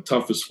said on the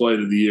toughest flight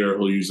of the year,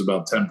 he'll use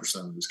about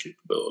 10% of his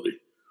capability.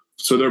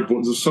 So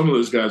some of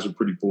those guys are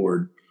pretty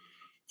bored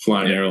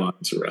flying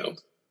airlines around.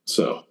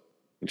 So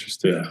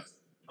interesting. Yeah.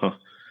 Huh.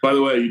 By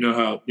the way, you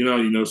know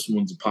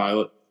someone's a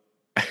pilot?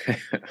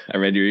 I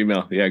read your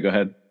email. Yeah, go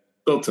ahead.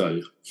 They'll tell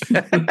you.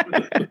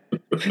 I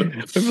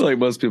feel like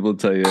most people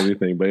tell you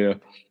anything, but yeah.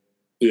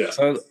 Yeah.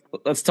 So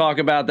let's talk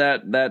about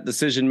that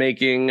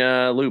decision-making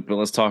loop, and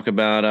let's talk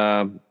about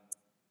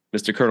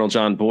Mr. Colonel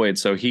John Boyd.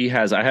 So I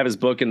have his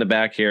book in the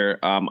back here.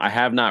 I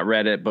have not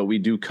read it, but we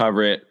do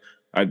cover it.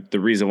 The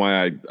reason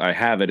why I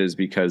have it is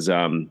because,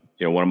 one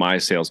of my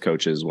sales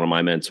coaches, one of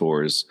my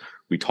mentors,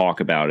 we talk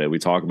about it. We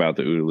talk about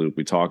the OODA loop.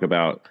 We talk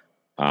about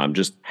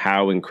just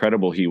how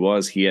incredible he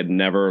was. He had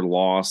never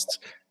lost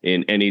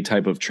in any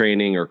type of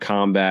training or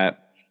combat.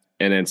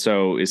 And then,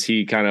 so is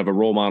he kind of a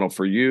role model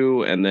for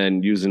you? And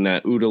then using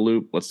that OODA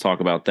loop, let's talk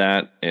about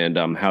that and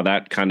how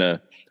that kind of,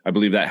 I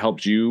believe that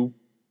helped you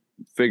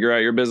figure out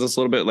your business a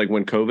little bit, like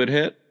when COVID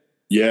hit.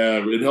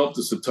 Yeah, it helped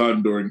us a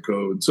ton during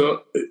COVID.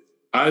 So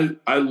I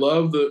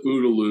love the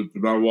OODA loop,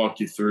 and I'll walk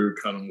you through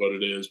kind of what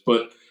it is.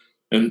 But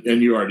and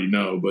you already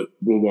know, but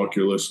we'll walk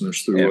your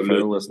listeners through what it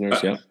is.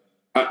 Listeners,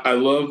 I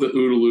love the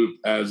OODA loop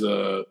as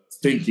a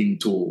thinking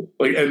tool.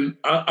 And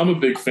I'm a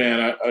big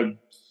fan. I've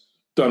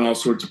done all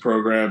sorts of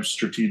programs,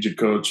 strategic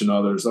coach and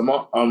others. I'm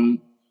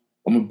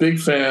a big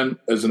fan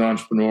as an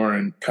entrepreneur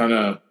and kind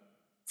of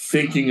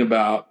thinking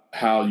about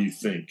how you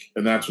think.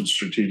 And that's what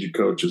strategic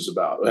coach is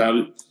about.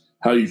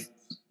 How you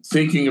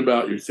thinking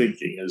about your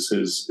thinking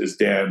is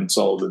Dan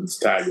Sullivan's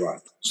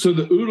tagline. So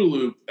the OODA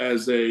loop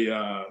as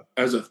a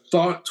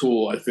thought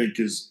tool, I think,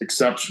 is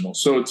exceptional.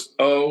 So it's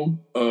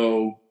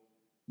OODA.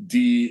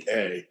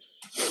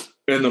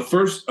 And the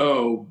first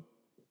O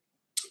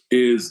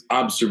is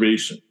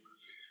observation.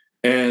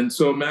 And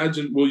so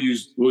imagine we'll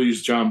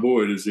use John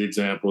Boyd as the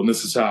example, and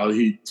this is how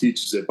he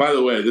teaches it. By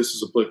the way, this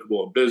is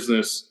applicable in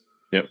business.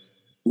 Yep.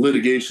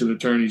 Litigation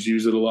attorneys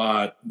use it a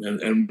lot,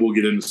 and we'll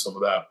get into some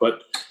of that.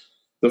 But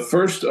the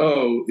first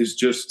O is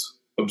just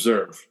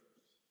observe.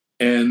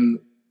 And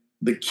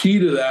the key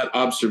to that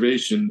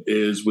observation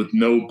is with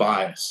no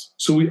bias.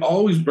 So we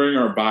always bring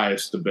our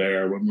bias to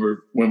bear when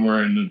we're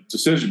in the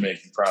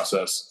decision-making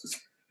process.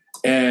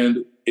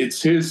 And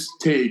it's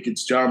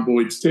John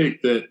Boyd's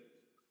take that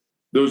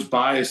those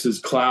biases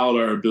cloud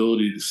our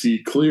ability to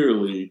see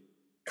clearly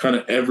kind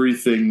of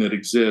everything that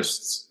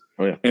exists.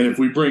 Oh, yeah. And if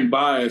we bring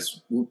bias,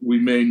 we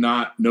may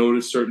not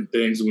notice certain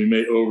things, and we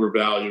may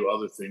overvalue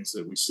other things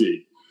that we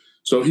see.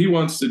 So he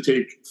wants to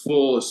take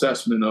full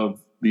assessment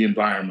of the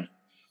environment.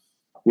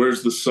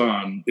 Where's the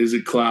sun? Is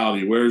it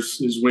cloudy? Where's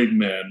his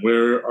wingman?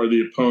 Where are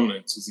the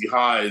opponents? Is he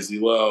high? Is he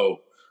low?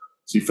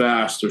 Is he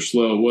fast or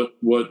slow? What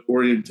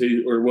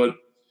orientation, or what,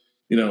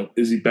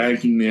 is he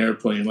banking the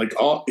airplane?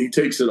 He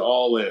takes it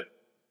all in.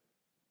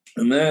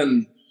 And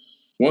then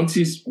once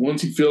he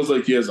feels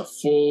like he has a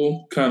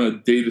full kind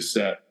of data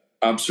set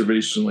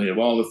observationally of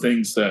all the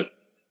things that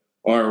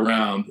are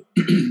around,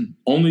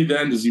 only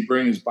then does he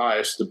bring his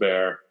bias to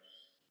bear,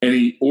 and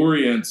he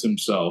orients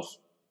himself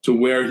to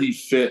where he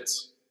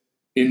fits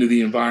into the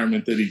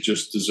environment that he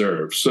just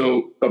observed.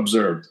 So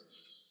where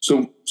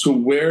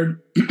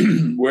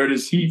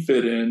does he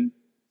fit in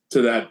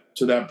to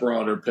that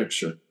broader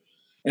picture?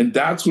 And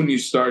that's when you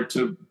start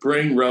to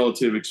bring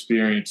relative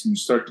experience, and you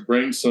start to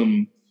bring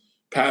some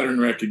pattern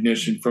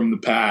recognition from the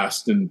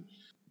past, and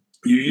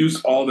you use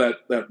all that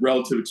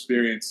relative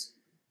experience,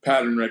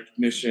 pattern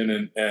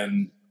recognition,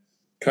 and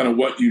kind of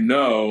what you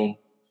know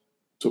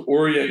to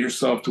orient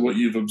yourself to what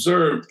you've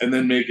observed, and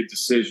then make a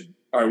decision.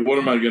 All right, what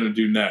am I going to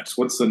do next?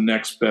 What's the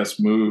next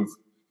best move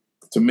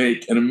to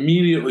make. And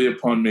immediately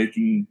upon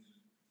making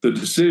the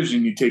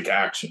decision, you take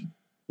action.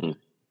 And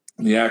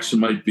the action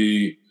might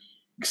be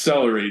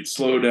accelerate,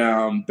 slow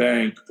down,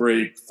 bank,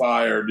 brake,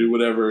 fire, do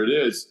whatever it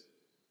is.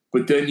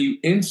 But then you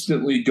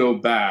instantly go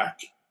back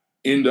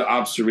into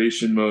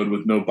observation mode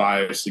with no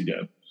bias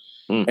again.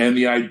 And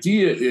the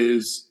idea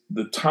is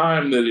the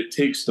time that it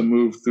takes to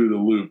move through the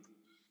loop.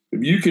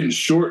 If you can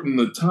shorten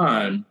the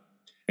time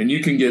and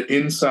you can get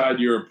inside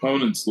your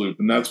opponent's loop,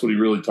 and that's what he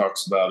really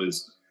talks about,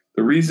 is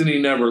the reason he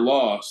never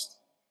lost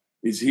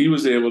is he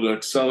was able to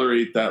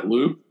accelerate that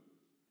loop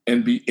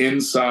and be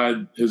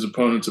inside his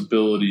opponent's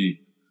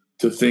ability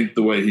to think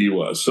the way he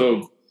was.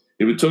 So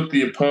if it took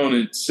the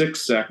opponent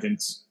 6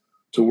 seconds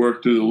to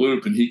work through the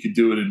loop and he could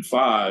do it in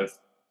 5,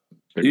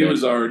 he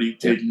was already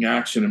taking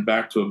action and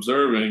back to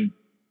observing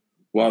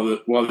while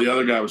the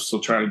other guy was still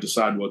trying to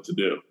decide what to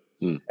do.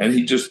 And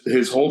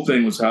his whole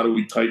thing was, how do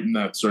we tighten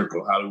that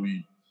circle? How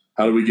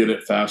do we get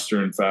it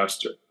faster and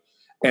faster?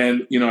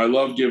 And, I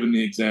love giving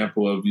the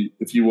example of,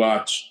 if you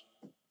watch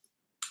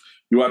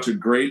a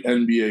great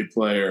NBA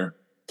player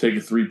take a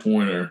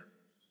 3-pointer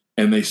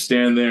and they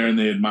stand there and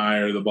they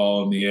admire the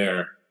ball in the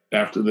air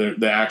after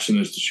the action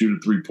is to shoot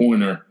a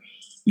 3-pointer.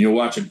 You'll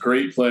watch a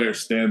great player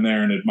stand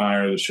there and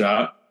admire the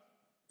shot.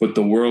 But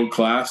the world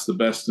class, the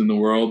best in the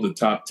world, the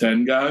top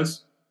 10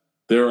 guys,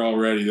 they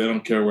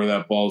don't care where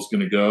that ball is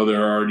going to go.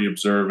 They're already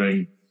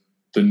observing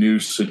the new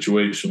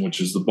situation,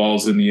 which is the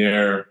ball's in the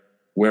air.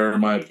 Where are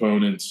my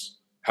opponents?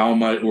 How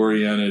am I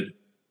oriented?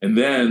 And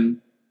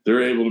then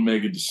they're able to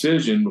make a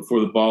decision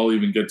before the ball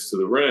even gets to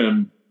the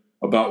rim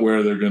about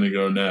where they're going to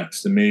go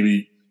next. And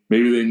maybe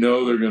they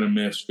know they're going to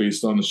miss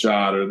based on the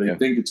shot, or they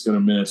think it's going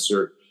to miss,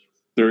 or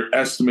they're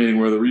estimating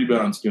where the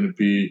rebound's going to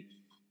be,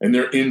 and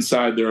they're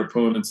inside their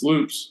opponent's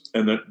loops.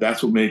 And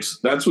that's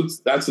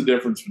the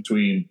difference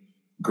between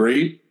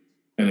great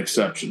and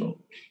exceptional.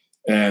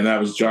 And that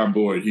was John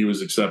Boyd. He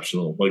was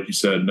exceptional. Like you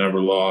said, never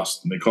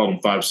lost. And they called him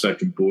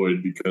 5-second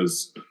Boyd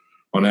because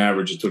on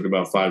average it took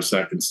about 5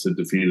 seconds to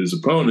defeat his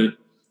opponent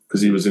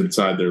because he was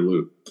inside their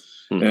loop.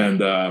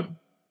 And I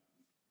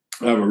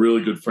have a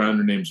really good friend.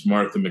 Her name's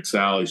Martha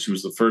McSally. She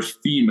was the first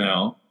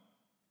female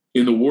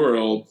in the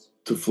world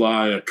to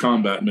fly a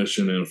combat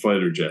mission in a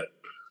fighter jet.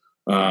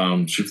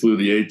 She flew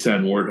the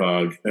A-10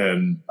 Warthog,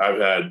 and I've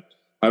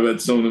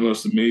had some of the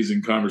most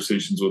amazing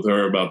conversations with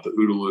her about the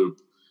OODA loop.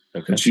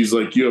 Okay. And she's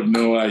like, you have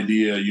no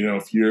idea,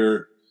 if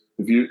you're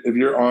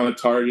on a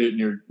target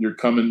and you're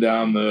coming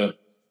down the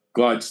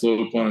glide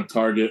slope on a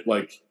target,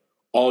 like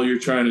all you're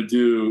trying to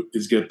do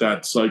is get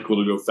that cycle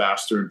to go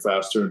faster and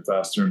faster and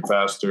faster and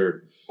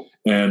faster.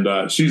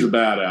 And she's a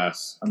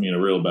badass. I mean, a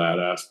real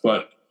badass.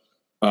 But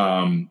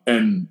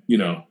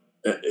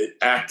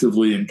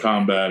actively in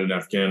combat in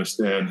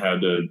Afghanistan,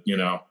 had to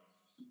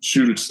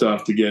shoot at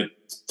stuff to get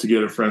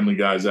her friendly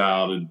guys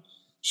out. And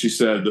she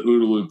said the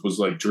OODA loop was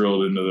like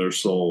drilled into their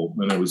soul,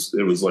 and it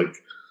was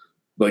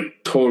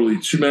like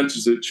totally. She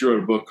mentions it. She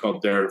wrote a book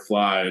called Dare to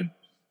Fly, and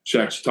she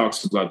actually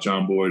talks about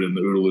John Boyd and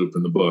the OODA loop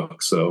in the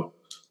book. So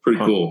pretty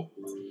cool.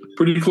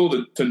 Pretty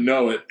cool to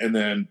know it, and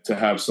then to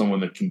have someone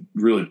that can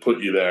really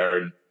put you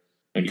there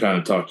and kind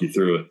of talk you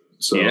through it.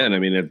 So yeah, and I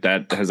mean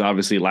that has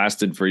obviously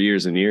lasted for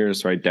years and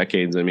years, right?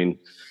 Decades. I mean,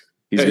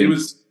 he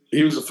was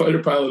a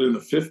fighter pilot in the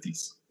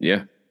 50s.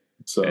 Yeah.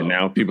 So and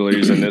now people are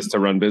using this to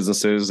run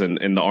businesses, and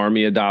the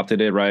Army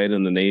adopted it, right?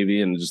 And the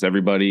Navy, and just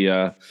everybody,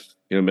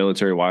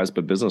 military wise,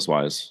 but business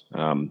wise.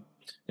 And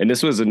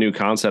this was a new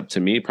concept to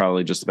me,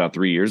 probably just about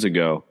 3 years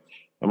ago.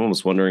 I'm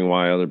almost wondering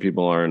why other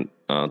people aren't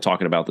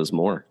talking about this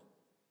more.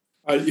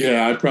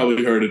 I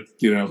probably heard it,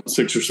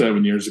 6 or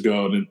 7 years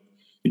ago, and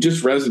it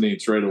just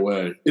resonates right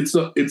away. It's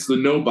the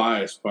no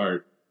bias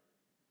part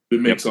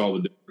that makes all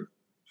the difference.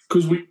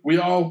 Because we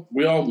all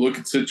look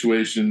at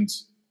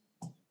situations,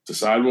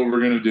 decide what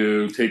we're going to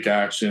do, take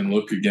action,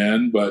 look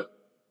again. But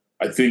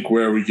I think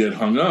where we get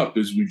hung up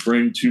is we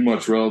bring too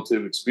much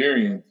relative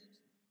experience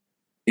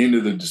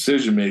into the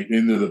decision making,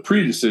 into the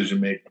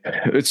pre-decision making.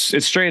 It's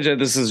strange that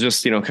this is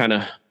just, kind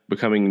of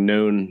becoming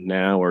known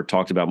now or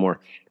talked about more.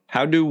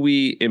 How do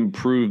we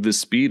improve the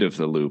speed of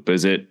the loop?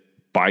 Is it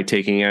by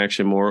taking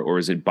action more, or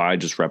is it by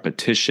just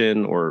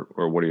repetition, or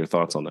what are your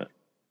thoughts on that?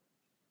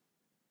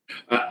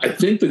 I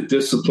think the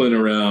discipline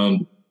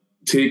around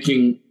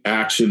taking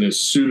action as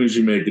soon as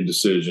you make a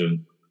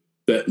decision,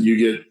 that you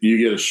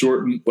get a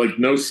shortened, like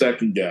no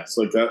second guess,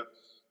 like that.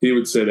 He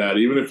would say that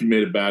even if you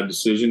made a bad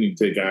decision, you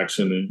take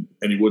action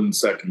and you wouldn't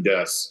second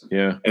guess.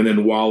 Yeah. And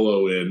then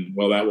wallow in,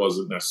 well, that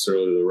wasn't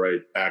necessarily the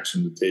right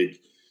action to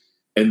take.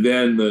 And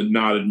then the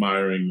not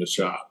admiring the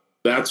shot.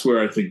 That's where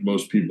I think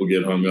most people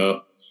get hung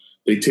up.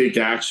 They take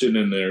action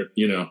and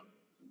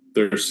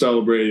they're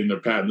celebrating, they're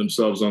patting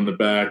themselves on the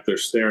back, they're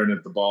staring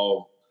at the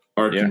ball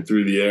arcing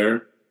through the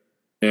air.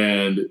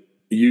 And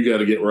you got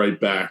to get right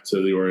back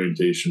to the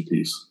orientation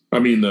piece. I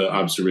mean, the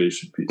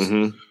observation piece.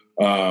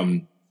 Mm-hmm.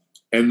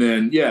 And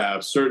then,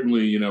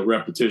 certainly,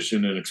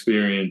 repetition and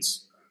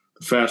experience.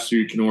 The faster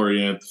you can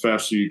orient, the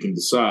faster you can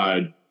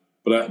decide.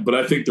 But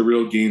I think the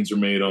real gains are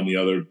made on the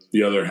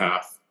other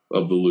half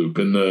of the loop.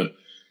 And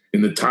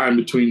in the time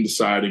between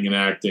deciding and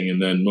acting,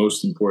 and then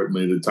most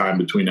importantly, the time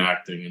between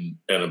acting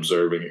and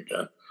observing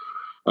again.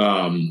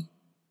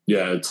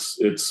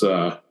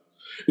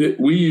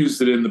 We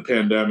used it in the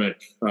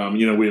pandemic.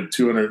 We have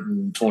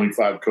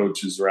 225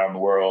 coaches around the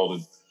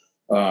world,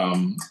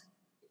 and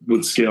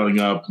with Scaling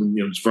Up,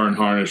 Vern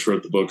Harnish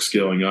wrote the book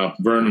Scaling Up.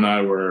 Vern and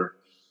I were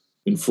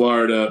in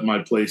Florida, at my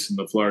place in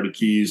the Florida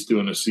Keys,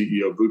 doing a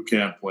CEO boot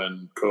camp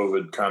when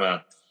COVID kind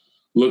of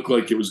looked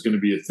like it was going to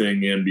be a thing.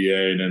 The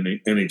NBA and the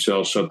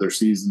NHL shut their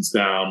seasons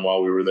down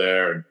while we were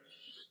there. And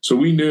so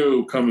we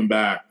knew coming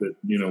back that,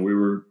 we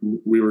were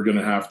going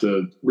to have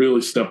to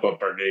really step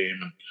up our game.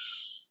 And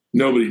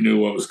nobody knew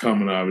what was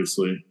coming,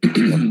 obviously.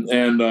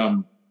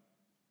 And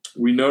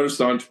we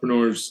noticed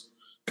entrepreneurs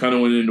kind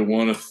of went into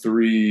one of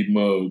three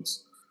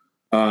modes.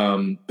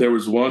 There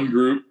was one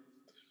group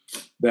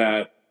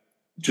that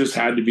just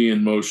had to be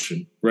in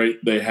motion, right?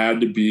 They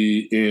had to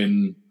be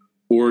in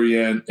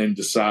orient and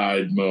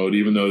decide mode,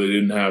 even though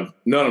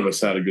none of us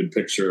had a good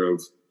picture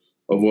of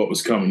what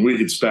was coming. We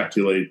could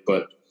speculate,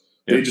 but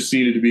they just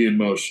needed to be in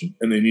motion,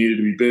 and they needed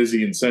to be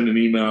busy and sending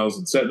emails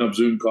and setting up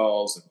Zoom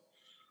calls. And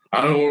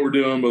I don't know what we're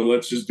doing, but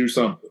let's just do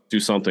something. Do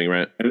something,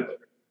 right?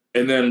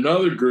 And then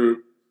another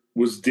group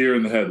was deer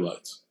in the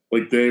headlights.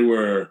 Like they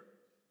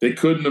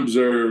couldn't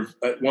observe.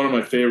 One of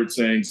my favorite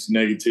sayings,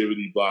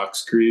 negativity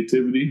blocks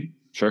creativity.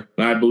 Sure.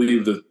 And I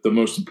believe that the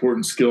most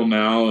important skill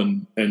now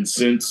and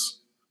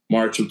since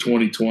March of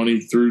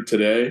 2020 through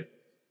today,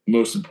 the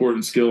most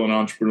important skill an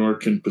entrepreneur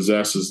can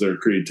possess is their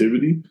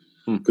creativity,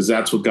 because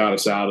that's what got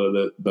us out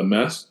of the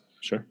mess.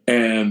 Sure.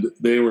 And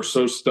they were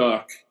so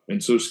stuck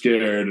and so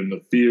scared, and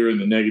the fear and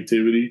the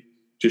negativity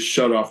just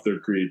shut off their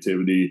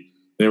creativity.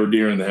 They were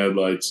deer in the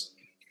headlights.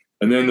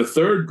 And then the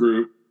third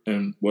group,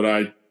 and what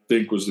I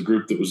think was the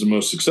group that was the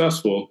most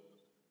successful,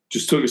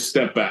 just took a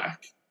step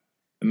back.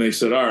 And they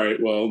said, all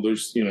right, well,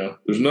 there's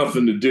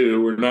nothing to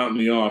do. We're not in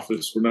the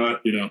office. We're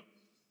not,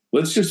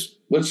 let's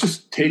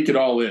just take it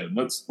all in.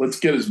 Let's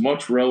get as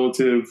much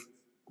relative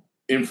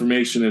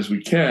information as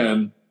we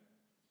can.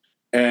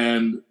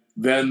 And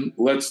then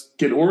let's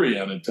get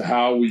oriented to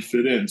how we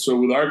fit in. So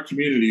with our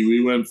community, we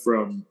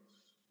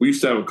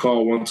used to have a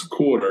call once a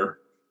quarter.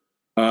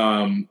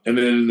 And then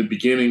in the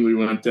beginning, we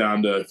went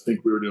down to, I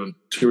think we were doing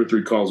 2 or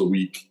 3 calls a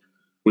week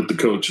with the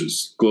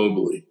coaches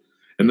globally.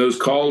 And those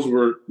calls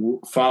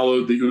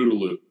followed the OODA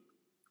loop.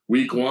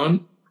 Week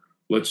 1,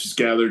 let's just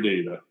gather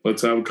data.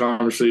 Let's have a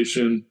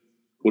conversation.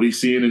 What are you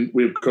seeing?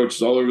 We have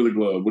coaches all over the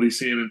globe. What are you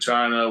seeing in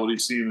China? What are you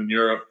seeing in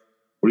Europe?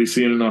 What are you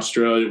seeing in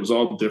Australia? It was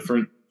all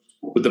different.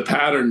 But the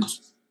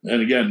patterns,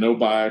 and again, no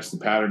bias, the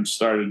patterns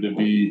started to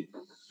be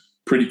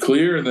pretty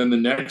clear. And then the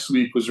next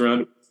week was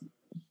around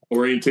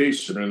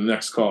orientation, or the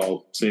next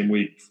call, same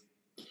week.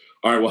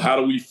 All right, well, how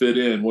do we fit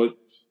in?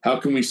 How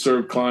can we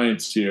serve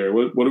clients here?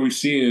 What are we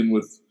seeing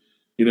with,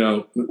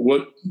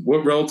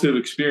 what relative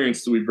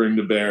experience do we bring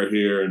to bear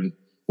here? And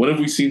when have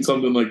we seen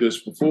something like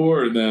this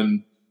before?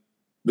 And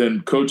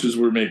then coaches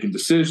were making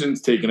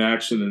decisions, taking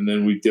action, and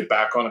then we get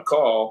back on a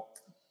call,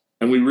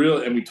 and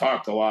we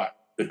talked a lot,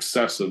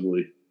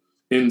 incessantly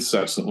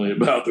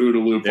about the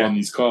OODA loop on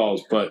these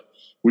calls, but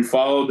we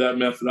followed that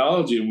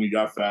methodology, and we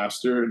got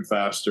faster and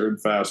faster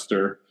and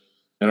faster,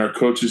 and our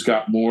coaches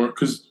got more.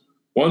 Because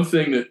one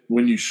thing that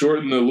when you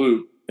shorten the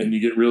loop and you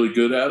get really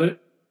good at it,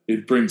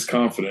 it brings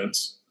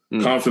confidence.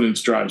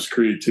 Confidence drives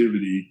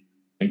creativity,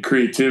 and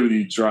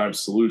creativity drives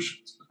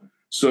solutions.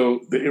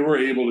 So they were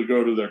able to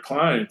go to their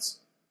clients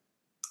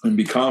and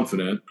be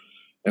confident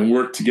and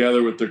work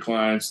together with their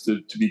clients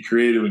to be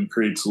creative and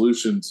create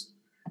solutions.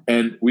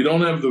 And we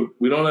don't have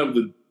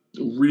the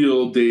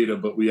real data,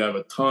 but we have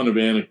a ton of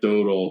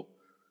anecdotal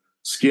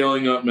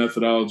scaling up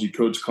methodology.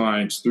 Coach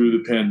clients through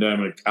the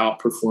pandemic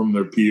outperform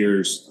their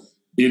peers,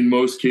 in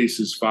most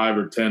cases 5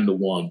 or 10 to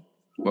 1.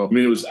 Well, I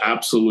mean, it was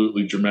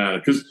absolutely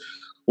dramatic, because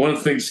one of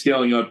the things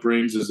scaling up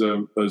brings is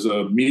a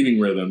meeting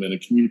rhythm and a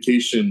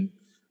communication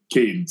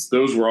cadence.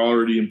 Those were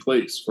already in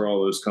place for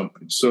all those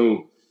companies.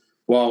 So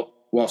while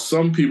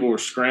some people were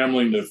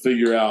scrambling to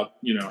figure out,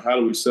 how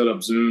do we set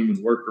up Zoom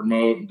and work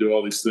remote and do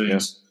all these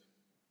things,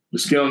 the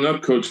scaling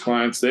up coach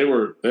clients, they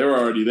were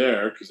already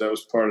there, because that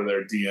was part of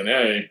their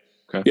DNA.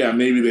 Okay. Yeah,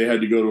 maybe they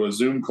had to go to a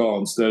Zoom call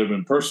instead of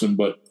in person,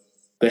 but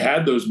they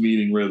had those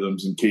meeting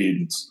rhythms and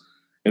cadence.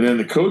 And then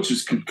the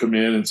coaches could come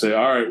in and say,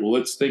 all right, well,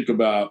 let's just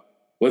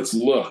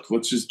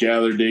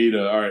gather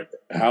data. All right,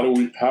 how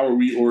are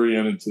we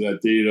oriented to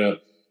that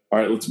data? All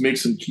right, let's make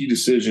some key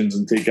decisions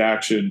and take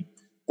action,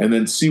 and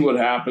then see what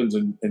happens,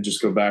 and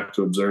just go back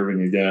to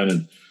observing again.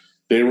 And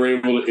they were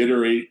able to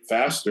iterate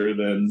faster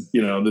than,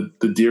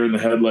 the deer in the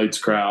headlights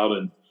crowd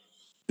and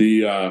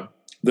the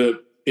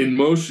in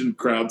motion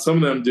crowd. Some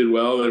of them did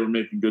well. They were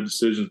making good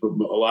decisions, but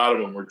a lot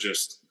of them were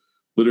just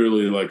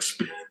literally like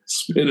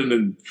spinning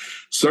in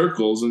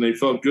circles, and they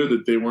felt good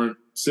that they weren't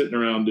sitting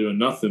around doing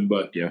nothing,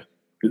 but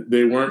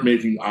they weren't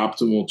making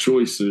optimal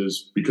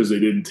choices because they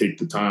didn't take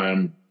the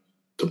time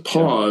to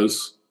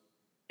pause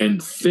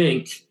and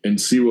think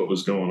and see what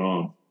was going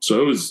on.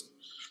 So it was,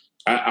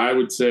 I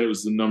would say it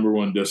was the number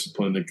one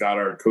discipline that got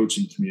our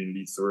coaching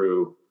community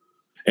through.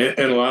 And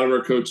a lot of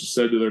our coaches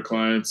said to their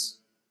clients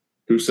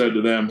who said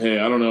to them, hey,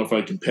 I don't know if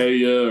I can pay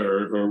you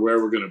or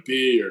where we're going to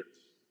be. Or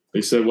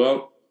they said,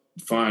 well,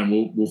 fine,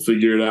 we'll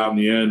figure it out in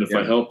the end. If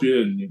I help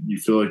you and you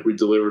feel like we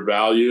deliver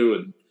value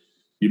and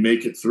you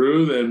make it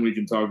through, then we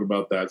can talk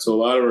about that. So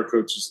a lot of our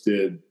coaches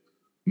did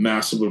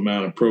massive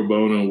amount of pro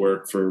bono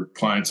work for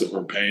clients that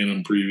were paying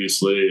them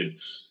previously.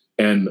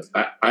 And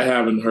I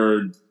haven't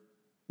heard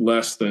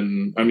less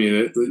than,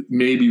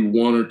 maybe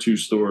one or two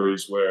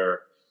stories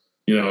where,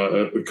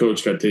 a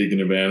coach got taken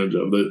advantage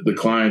of. The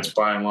clients,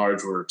 by and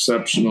large, were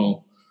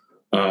exceptional.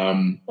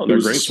 They're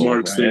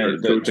grateful.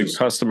 The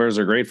customers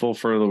are grateful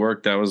for the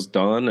work that was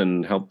done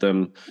and helped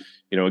them,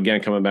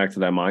 again, coming back to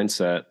that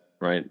mindset,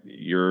 right?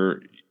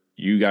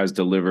 You guys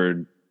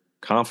delivered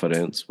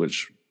confidence,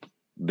 which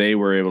they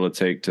were able to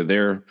take to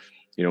their,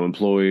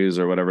 employees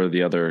or whatever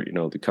the other,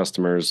 the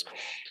customers'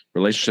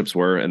 relationships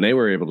were, and they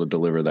were able to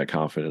deliver that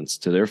confidence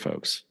to their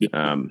folks.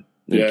 And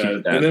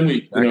then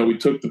we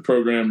took the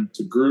program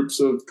to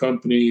groups of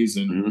companies,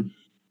 and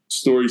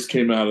stories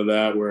came out of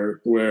that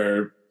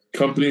where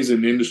companies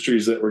and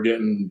industries that were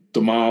getting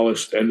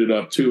demolished ended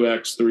up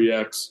 2x,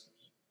 3x,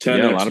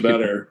 10x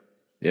better.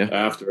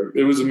 After.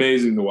 It was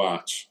amazing to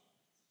watch.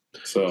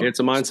 So it's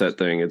a mindset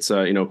thing. It's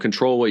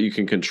control what you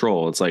can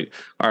control. It's like,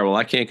 all right, well,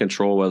 I can't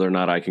control whether or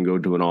not I can go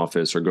to an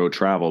office or go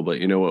travel, but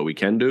you know what we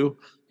can do?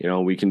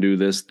 We can do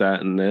this,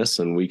 that, and this,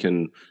 and we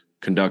can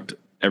conduct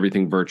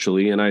everything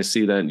virtually. And I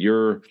see that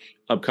your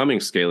upcoming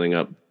scaling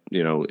up,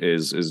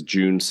 is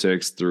June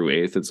 6th through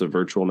 8th. It's a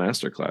virtual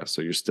masterclass.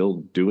 So you're still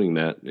doing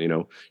that,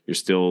 you're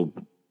still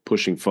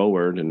pushing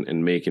forward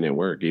and making it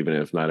work, even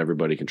if not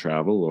everybody can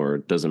travel or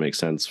it doesn't make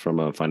sense from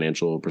a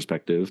financial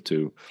perspective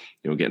to,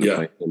 get in a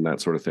plane and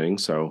that sort of thing.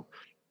 So,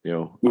 we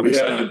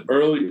had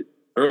early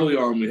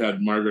on, we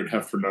had Margaret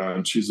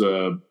Heffernan. She's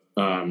a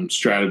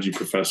strategy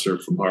professor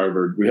from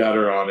Harvard. We had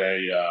her on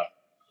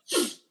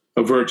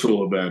a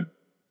virtual event,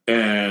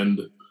 and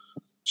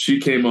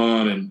she came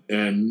on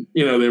and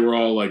they were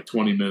all like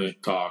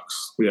 20-minute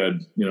talks. We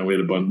had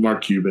a bunch,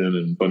 Mark Cuban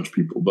and a bunch of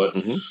people, but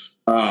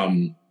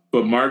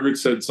Margaret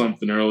said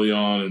something early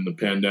on in the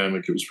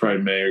pandemic. It was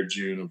probably May or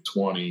June of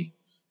 20.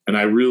 And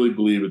I really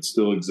believe it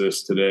still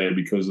exists today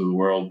because of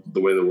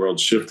the way the world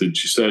shifted.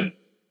 She said,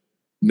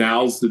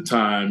 now's the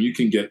time. You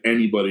can get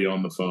anybody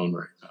on the phone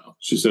right now.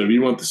 She said, if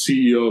you want the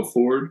CEO of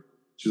Ford,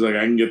 she's like,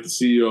 I can get the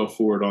CEO of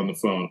Ford on the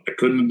phone. I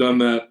couldn't have done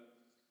that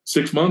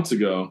 6 months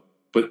ago,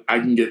 but I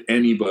can get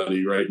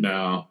anybody right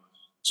now.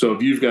 So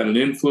if you've got an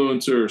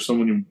influencer or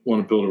someone you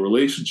want to build a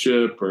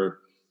relationship, or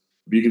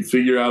if you can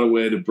figure out a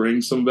way to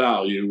bring some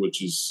value,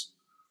 which is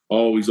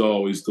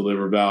always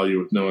deliver value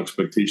with no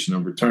expectation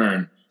of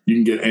return, you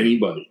can get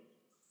anybody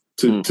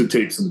to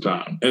take some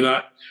time. And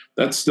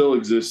that still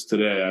exists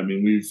today. I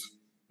mean,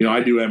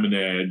 I do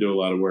M&A. I do a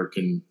lot of work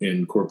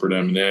in corporate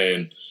M&A,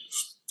 and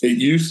it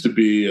used to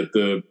be at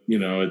the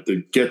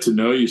get to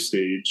know you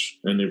stage.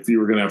 And if you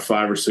were going to have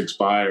 5 or 6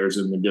 buyers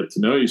in the get to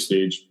know you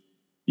stage,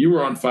 you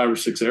were on 5 or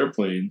 6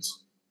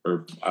 airplanes,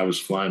 or I was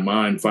flying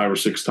mine 5 or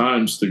 6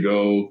 times to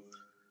go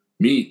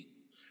meet.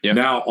 Yeah.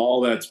 Now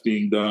all that's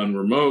being done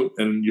remote,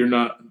 and you're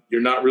not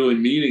really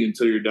meeting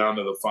until you're down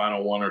to the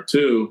final 1 or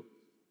 2.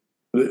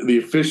 The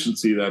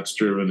efficiency that's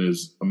driven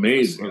is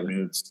amazing. I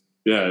mean,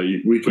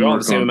 we can all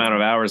the same amount of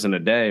hours in a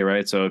day,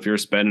 right? So if you're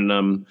spending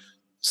them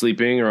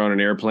sleeping or on an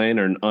airplane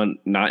or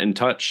not in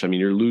touch, I mean,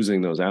 you're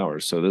losing those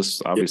hours. So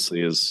this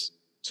obviously is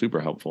super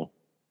helpful.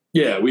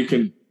 Yeah, we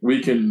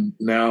can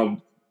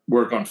now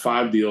work on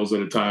 5 deals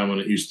at a time when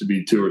it used to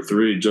be 2 or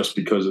 3, just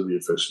because of the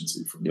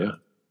efficiency from that.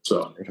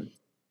 So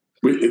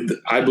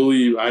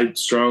I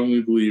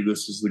strongly believe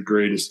this is the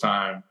greatest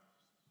time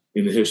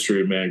in the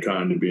history of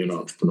mankind to be an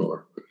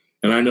entrepreneur.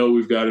 And I know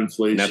we've got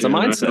inflation. That's a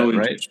mindset,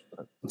 right?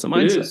 That's a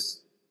mindset.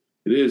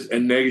 It is.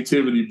 And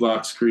negativity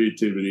blocks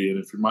creativity.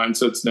 And if your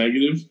mindset's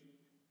negative,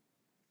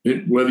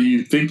 whether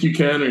you think you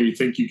can or you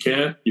think you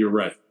can't, you're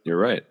right. You're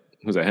right.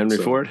 Was that Henry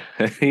Ford?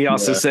 He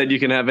also said you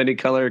can have any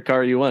color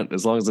car you want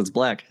as long as it's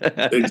black.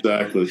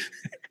 Exactly.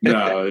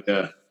 No,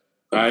 yeah.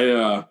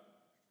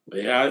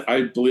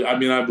 I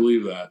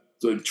believe that.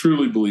 So I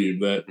truly believe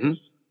that,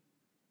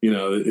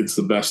 it's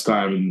the best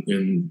time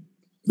in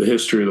the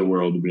history of the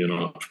world to be an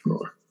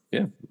entrepreneur.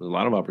 Yeah, a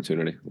lot of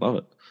opportunity. Love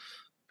it.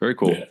 Very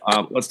cool.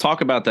 Yeah. Let's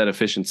talk about that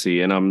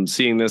efficiency. And I'm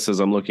seeing this as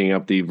I'm looking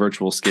up the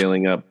virtual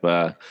scaling up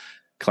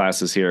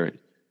classes here.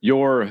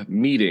 Your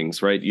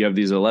meetings, right? You have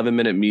these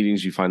 11-minute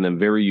meetings. You find them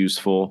very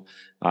useful.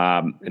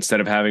 Instead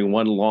of having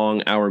one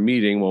long hour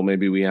meeting, well,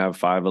 maybe we have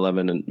 5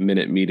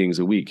 11-minute meetings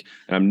a week.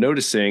 And I'm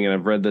noticing, and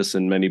I've read this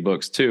in many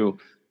books too,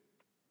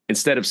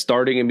 instead of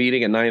starting a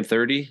meeting at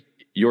 9:30,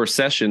 your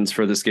sessions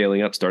for the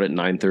scaling up start at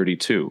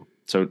 9:32.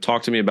 So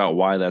talk to me about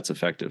why that's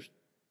effective.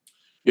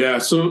 Yeah.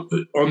 So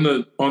on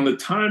the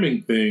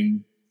timing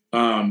thing,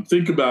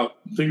 think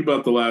about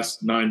the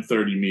last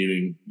 9:30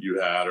 meeting you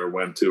had or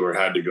went to or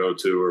had to go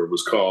to or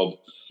was called.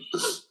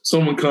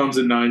 Someone comes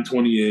at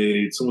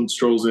 9:28, someone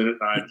strolls in at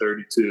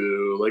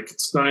 9:32, like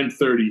it's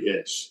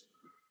 9:30-ish.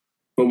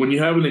 But when you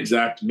have an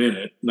exact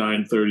minute,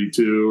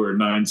 9:32 or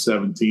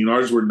 9:17,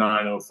 ours were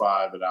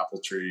 9:05 at Apple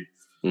Tree.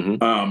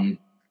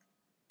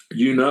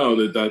 You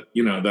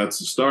know that's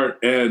the start,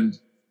 and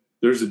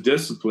there's a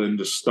discipline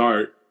to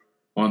start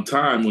on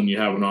time when you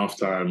have an off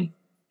time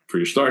for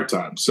your start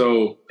time.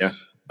 So,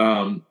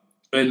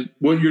 and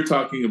what you're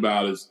talking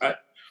about is,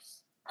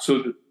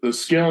 so the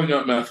scaling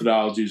up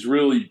methodology is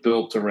really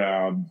built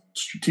around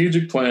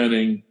strategic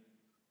planning.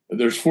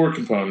 There's 4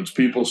 components: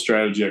 people,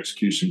 strategy,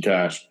 execution,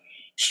 cash.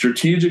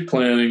 Strategic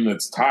planning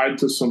that's tied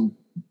to some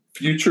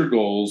future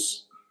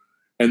goals,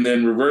 and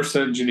then reverse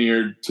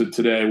engineered to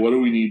today. What do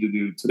we need to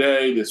do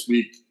today, this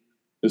week,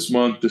 this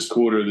month, this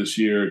quarter, this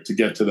year to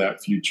get to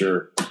that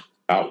future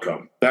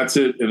outcome? That's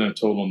it in a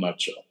total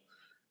nutshell.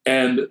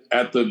 And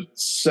at the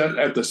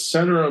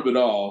center of it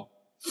all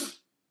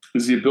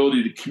is the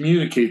ability to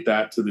communicate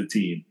that to the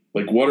team.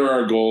 Like, what are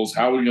our goals?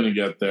 How are we going to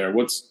get there?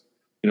 What's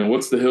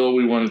the hill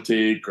we want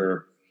to take,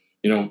 or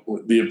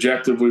the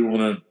objective we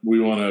want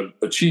to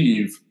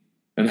achieve,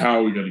 and how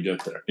are we going to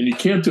get there? And you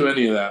can't do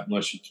any of that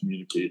unless you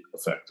communicate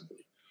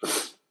effectively.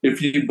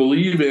 If you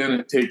believe in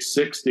it takes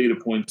 6 data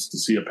points to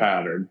see a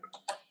pattern,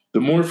 the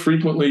more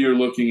frequently you're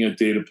looking at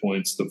data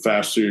points, the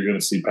faster you're going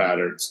to see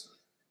patterns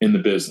in the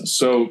business.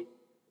 So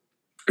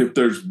if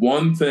there's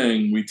one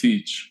thing we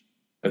teach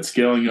at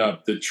Scaling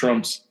Up that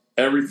trumps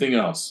everything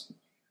else,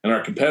 and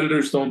our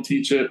competitors don't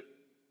teach it,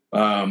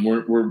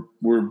 we're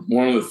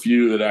one of the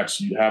few that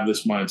actually have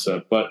this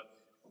mindset, but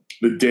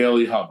the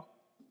daily huddle.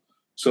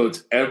 So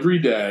it's every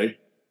day,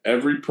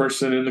 every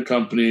person in the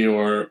company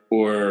or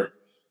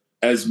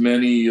as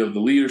many of the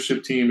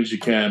leadership team as you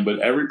can, but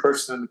every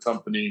person in the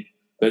company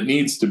that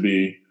needs to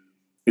be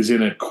is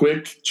in a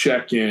quick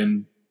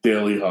check-in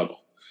daily huddle.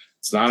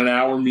 It's not an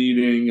hour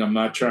meeting. I'm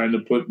not trying to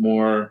put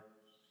more.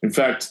 In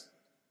fact,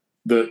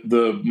 the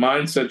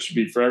mindset should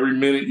be for every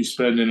minute you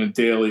spend in a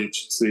daily, it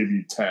should save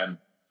you 10.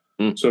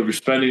 So if you're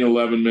spending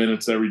 11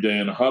 minutes every day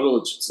in a huddle,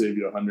 it should save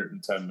you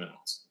 110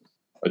 minutes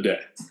a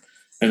day.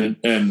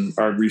 And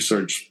our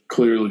research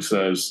clearly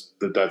says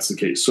that that's the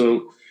case.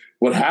 So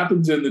what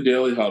happens in the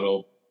daily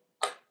huddle,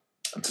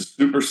 it's a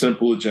super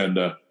simple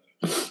agenda.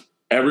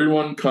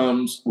 Everyone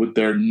comes with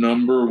their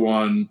number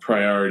one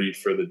priority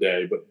for the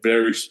day, but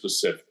very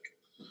specific.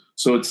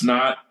 So it's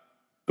not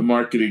the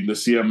marketing, the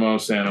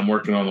CMO saying, I'm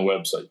working on the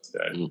website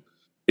today.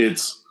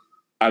 It's,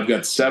 I've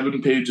got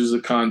 7 pages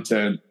of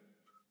content,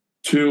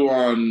 2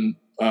 on,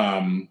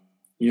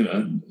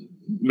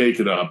 make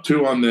it up,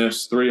 2 on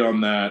this, 3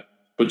 on that.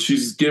 But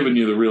she's given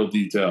you the real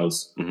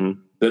details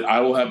that I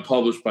will have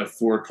published by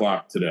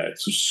 4:00 today.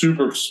 So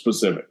super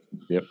specific.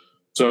 Yep.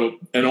 So,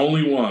 and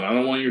only one. I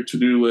don't want your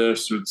to-do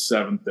list or the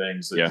 7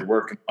 things that you're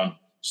working on.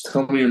 Just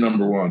tell me your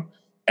number one.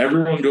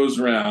 Everyone goes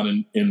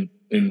around in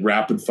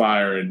rapid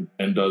fire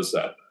and does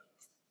that.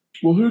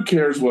 Well, who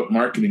cares what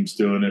marketing's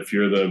doing if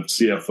you're the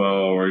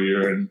CFO or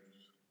you're in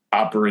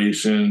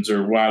operations,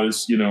 or why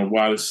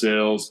does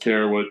sales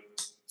care what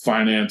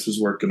finance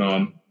is working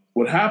on?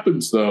 What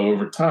happens though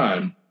over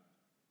time,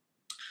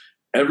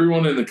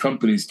 everyone in the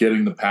company is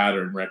getting the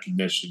pattern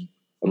recognition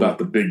about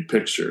the big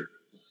picture.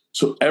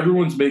 So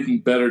everyone's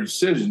making better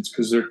decisions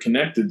because they're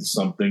connected to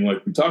something,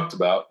 like we talked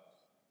about,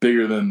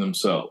 bigger than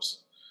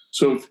themselves.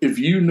 So if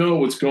you know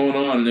what's going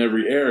on in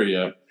every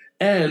area,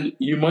 and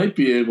you might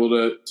be able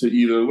to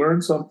either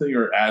learn something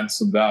or add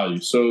some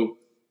value. So,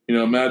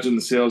 imagine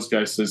the sales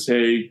guy says,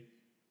 hey,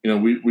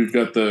 we've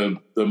got the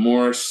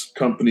Morris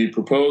Company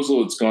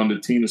proposal. It's gone to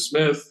Tina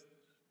Smith.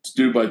 It's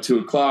due by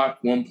 2:00,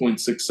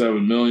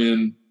 $1.67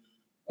 million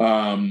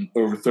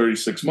over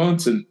 36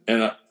 months. And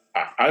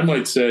I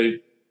might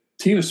say,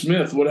 Tina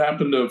Smith, what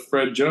happened to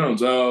Fred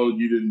Jones? Oh,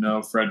 you didn't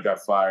know Fred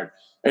got fired.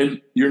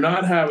 And you're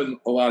not having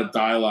a lot of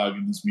dialogue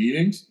in these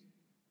meetings,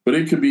 but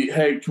it could be,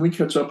 hey, can we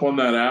catch up on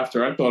that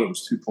after? I thought it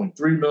was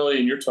 2.3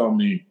 million. You're telling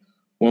me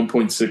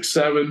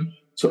 1.67.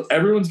 So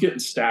everyone's getting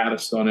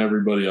status on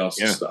everybody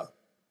else's stuff.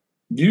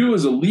 You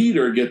as a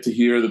leader get to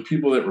hear the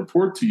people that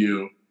report to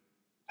you,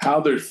 how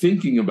they're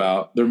thinking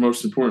about their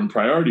most important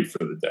priority for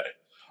the day.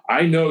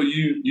 I know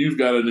you've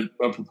got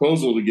a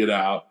proposal to get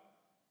out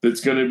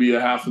that's going to be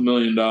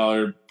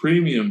 $500,000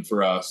 premium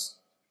for us.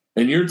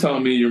 And you're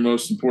telling me your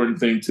most important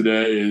thing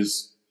today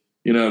is,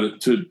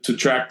 to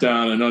track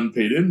down an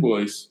unpaid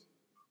invoice.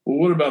 Well,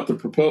 what about the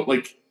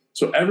proposal?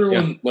 So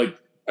everyone,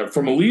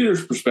 from a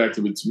leader's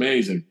perspective, it's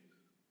amazing.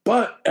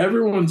 But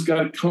everyone's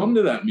got to come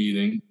to that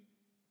meeting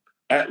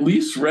at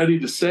least ready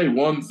to say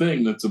one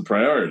thing that's a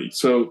priority.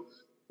 So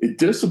it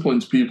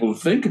disciplines people to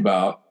think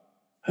about,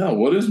 hell,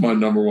 what is my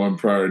number one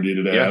priority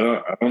today?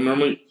 I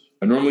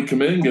normally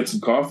come in, get some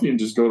coffee, and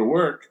just go to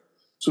work.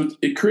 So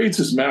it creates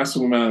this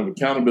massive amount of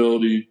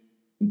accountability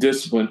and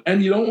discipline.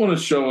 And you don't want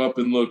to show up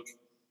and look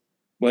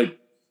like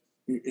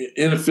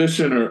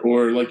inefficient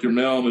or like you're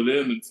mailing it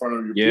in front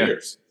of your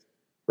peers,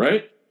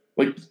 right?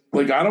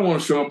 Like I don't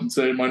want to show up and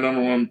say my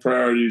number one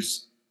priority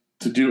is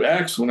to do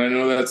X when I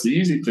know that's the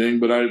easy thing,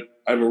 but I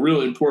have a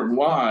really important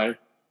Y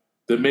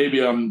that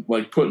maybe I'm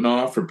putting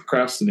off or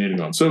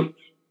procrastinating on. So it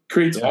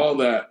creates all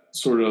that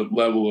sort of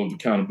level of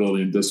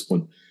accountability and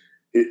discipline.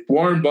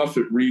 Warren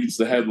Buffett reads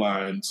the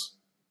headlines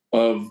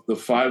of the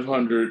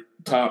 500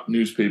 top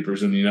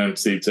newspapers in the United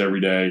States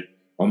every day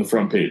on the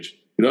front page.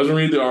 He doesn't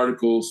read the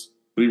articles,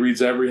 but he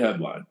reads every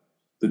headline.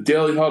 The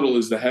Daily Huddle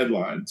is the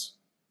headlines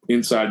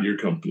inside your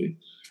company.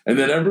 And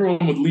then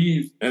everyone would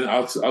leave, and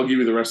I'll give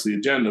you the rest of the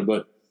agenda,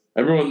 but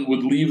everyone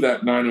would leave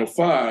that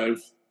 9:05,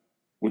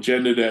 which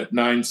ended at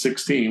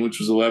 9:16, which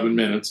was 11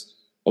 minutes.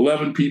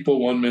 11 people,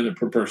 1 minute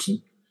per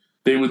person.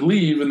 They would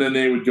leave, and then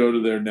they would go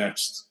to their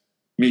next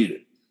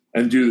meeting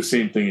and do the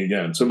same thing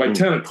again. So by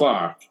 10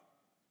 o'clock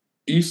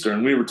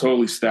Eastern, we were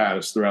totally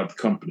status throughout the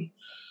company.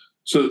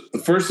 So the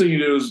first thing you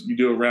do is you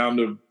do a round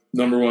of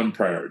number one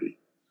priority.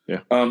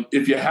 Yeah.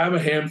 If you have a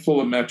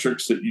handful of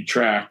metrics that you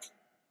track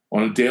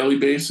on a daily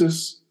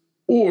basis,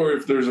 or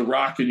if there's a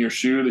rock in your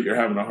shoe that you're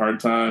having a hard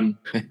time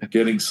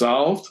getting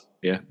solved,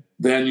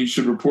 then you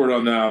should report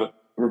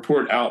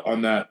out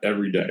on that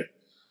every day.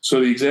 So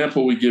the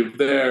example we give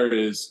there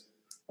is,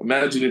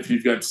 imagine if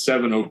you've got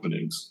 7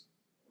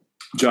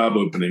 job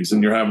openings,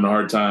 and you're having a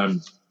hard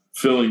time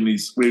filling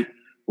these. We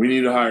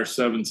need to hire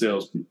 7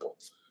 salespeople.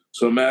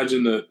 So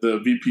imagine the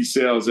VP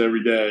sales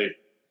every day.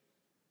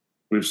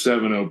 We have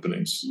 7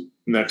 openings.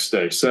 Next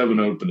day, 7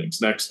 openings.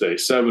 Next day,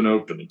 7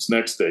 openings.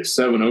 Next day,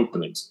 7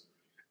 openings.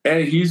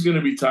 A, he's going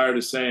to be tired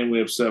of saying we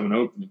have 7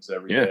 openings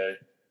every day.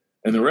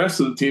 And the rest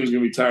of the team is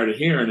going to be tired of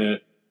hearing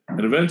it.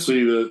 And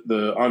eventually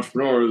the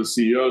entrepreneur or the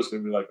CEO is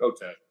going to be like,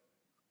 okay,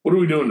 what are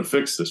we doing to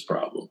fix this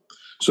problem?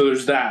 So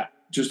there's that,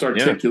 just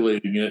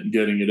articulating it and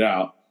getting it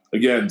out.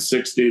 Again,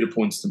 6 data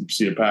points to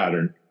see a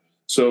pattern.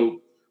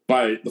 So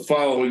by the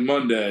following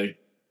Monday,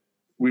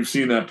 we've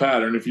seen that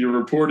pattern. If you're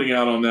reporting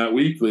out on that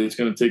weekly, it's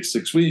going to take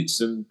 6 weeks.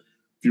 And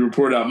if you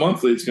report out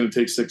monthly, it's going to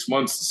take 6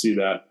 months to see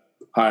that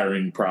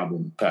hiring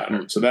problem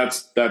pattern. So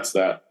that's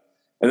that.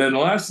 And then the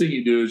last thing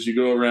you do is you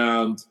go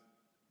around,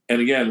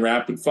 and again,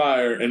 rapid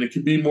fire, and it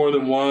can be more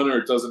than one, or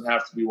it doesn't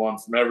have to be one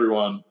from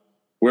everyone.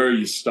 Where are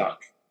you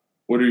stuck?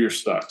 What are your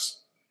stucks?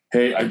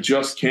 Hey, I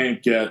just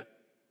can't get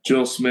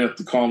Jill Smith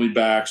to call me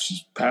back.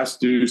 She's past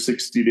due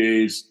 60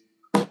 days,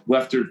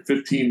 left her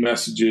 15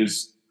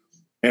 messages.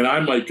 And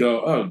I might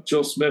go, oh,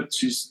 Jill Smith,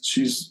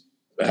 she's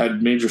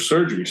had major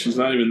surgery. She's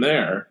not even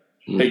there.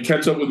 Hey,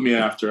 catch up with me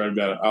after.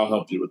 I'll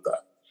help you with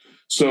that.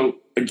 So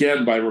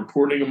again, by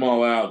reporting them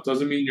all out,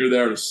 doesn't mean you're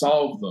there to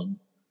solve them.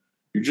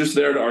 You're just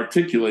there to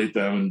articulate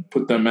them and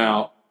put them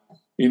out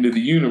into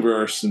the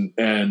universe.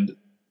 And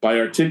by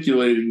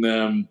articulating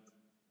them,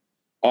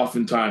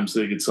 oftentimes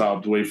they get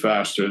solved way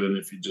faster than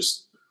if you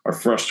just are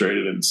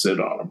frustrated and sit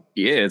on them.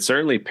 Yeah, it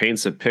certainly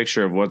paints a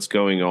picture of what's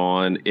going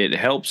on. It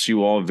helps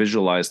you all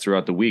visualize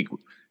throughout the week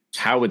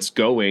how it's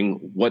going,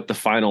 what the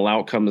final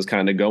outcome is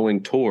kind of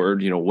going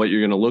toward, what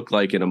you're going to look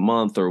like in a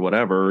month or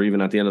whatever, or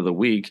even at the end of the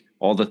week,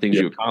 all the things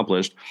you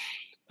accomplished.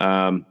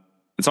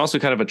 It's also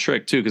kind of a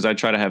trick too, because I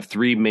try to have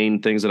 3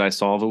 main things that I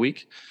solve a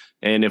week.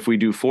 And if we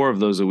do 4 of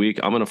those a week,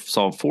 I'm going to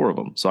solve 4 of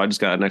them. So I just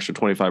got an extra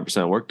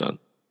 25% work done.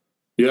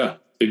 Yeah,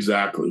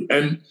 exactly.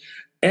 And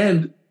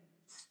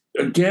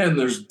again,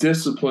 there's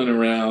discipline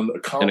around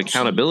and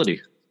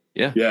accountability.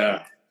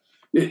 Yeah.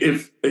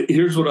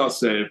 Here's what I'll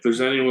say. If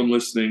there's anyone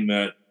listening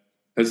that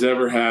has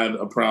ever had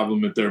a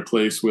problem at their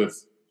place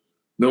with,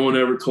 no one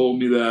ever told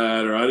me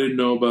that, or I didn't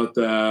know about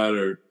that,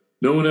 or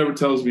no one ever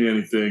tells me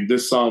anything,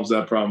 this solves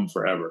that problem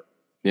forever.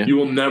 Yeah. You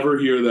will never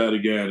hear that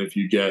again if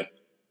you get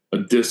a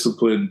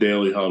disciplined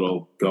daily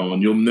huddle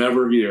going. You'll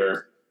never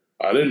hear,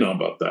 I didn't know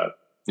about that,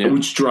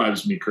 which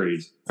drives me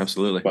crazy.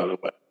 Absolutely. By the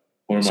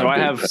way. So I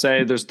have,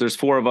 say, there's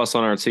 4 of us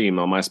on our team,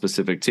 on my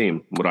specific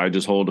team. Would I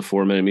just hold a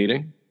 4-minute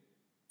meeting?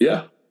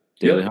 Yeah.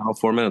 Daily huddle,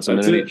 4 minutes, a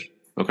minute each.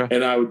 Okay.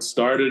 And I would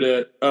start it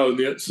at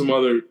some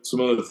other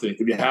thing.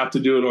 If you have to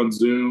do it on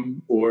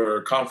Zoom or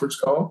a conference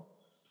call,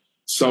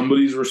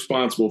 somebody's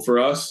responsible. For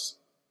us,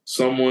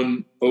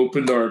 someone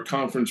opened our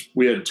conference.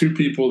 We had 2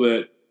 people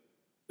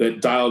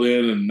that dialed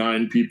in and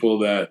 9 people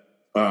that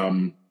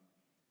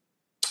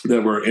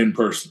were in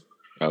person.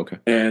 Okay.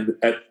 And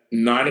at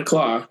 9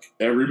 o'clock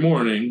every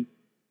morning,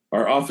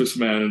 our office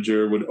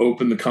manager would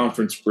open the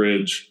conference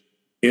bridge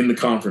in the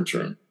conference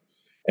room.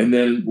 And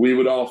then we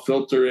would all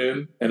filter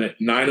in, and at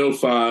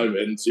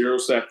 9:05 and 0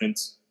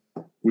 seconds,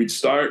 we'd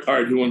start. All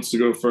right, who wants to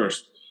go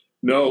first?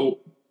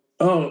 No.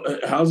 Oh,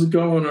 how's it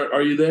going?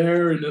 Are you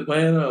there in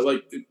Atlanta?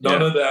 Like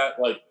none of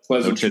that, like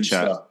pleasant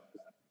stuff.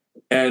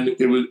 And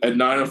it was at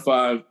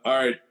 9:05. All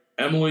right,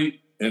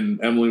 Emily, and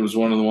Emily was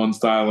one of the ones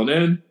dialing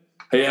in.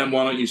 Hey, Em,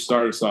 why don't you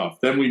start us off?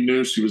 Then we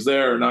knew she was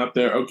there or not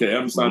there. Okay,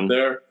 Em's not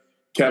there.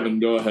 Kevin,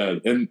 go ahead.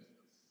 And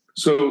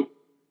so,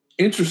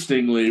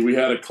 interestingly, we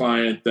had a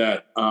client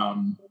that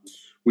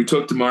we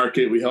took to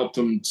market. We helped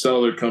them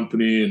sell their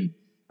company, and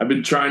I've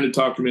been trying to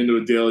talk them into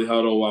a daily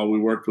huddle while we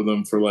worked with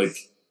them for like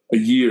a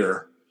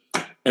year.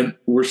 And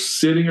we're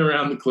sitting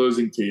around the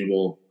closing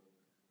table,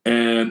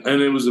 and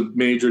it was a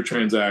major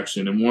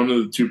transaction. And one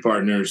of the 2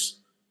 partners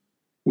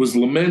was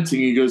lamenting.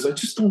 He goes, I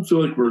just don't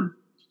feel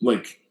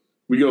like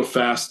we go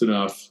fast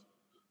enough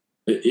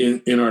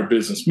in our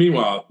business.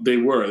 Meanwhile, they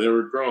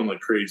were growing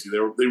like crazy.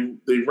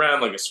 They ran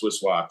like a Swiss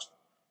watch.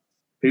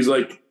 He's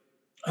like,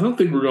 I don't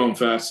think we're going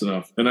fast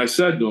enough. And I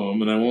said to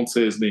him, and I won't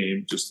say his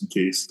name just in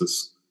case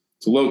this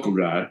it's a local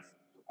guy.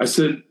 I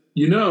said,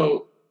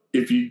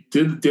 if you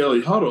did the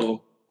daily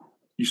huddle,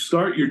 you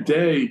start your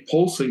day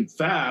pulsing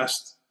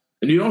fast,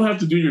 and you don't have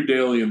to do your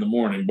daily in the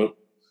morning, but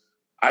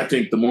I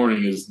think the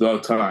morning is the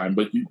time,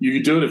 but you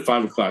can do it at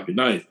 5:00 at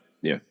night.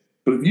 Yeah.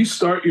 But if you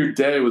start your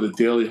day with a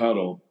daily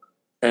huddle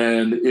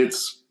and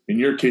it's, in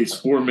your case,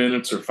 4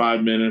 minutes or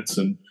 5 minutes,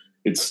 and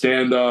it's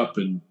stand up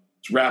and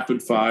it's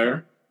rapid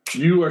fire,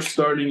 you are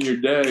starting your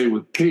day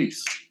with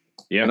pace.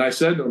 Yeah. And I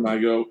said to him,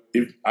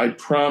 I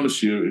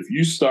promise you, if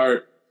you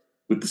start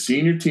with the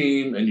senior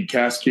team and you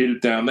cascade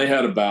it down, they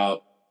had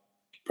about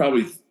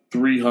probably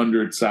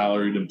 300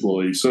 salaried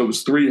employees. So it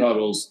was 3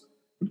 huddles,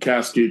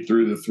 cascade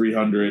through the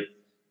 300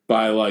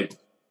 by like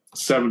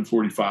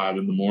 7:45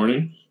 in the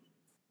morning.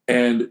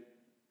 And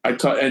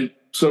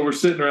so we're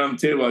sitting around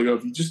the table. I go,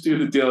 if you just do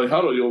the daily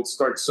huddle, you'll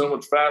start so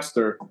much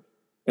faster.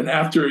 And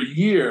after a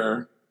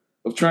year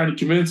of trying to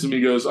convince him,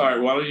 he goes, all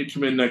right, why don't you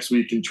come in next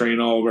week and train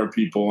all of our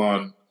people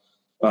on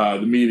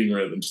the meeting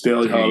rhythms,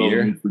 daily huddle,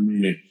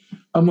 meeting.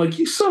 I'm like,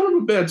 you son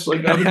of a bitch.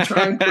 Like, I've been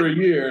trying for a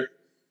year.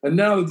 And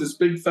now that this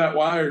big fat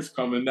wire's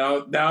coming,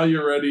 now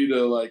you're ready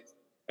to like,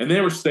 and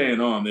they were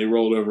staying on. They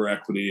rolled over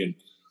equity, and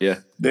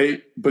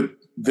they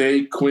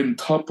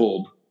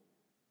quintupled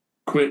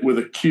with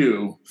a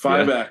Q,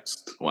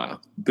 5X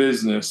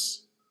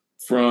business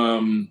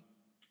from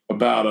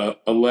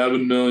about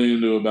 11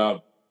 million to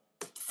about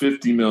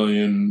 50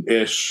 million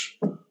ish,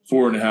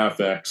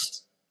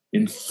 4.5X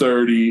in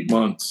 30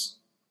 months.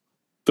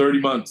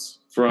 30 months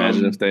from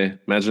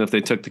imagine if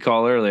they took the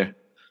call earlier.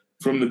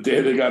 From the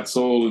day they got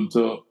sold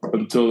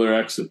until their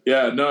exit.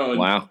 Yeah, no.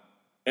 Wow.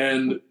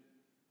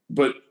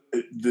 But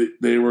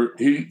they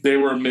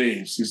were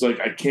amazed. He's like,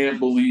 I can't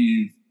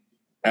believe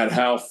at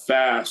how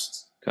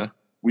fast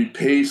we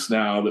pace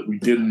now that we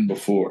didn't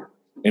before.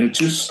 And it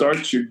just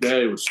starts your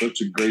day with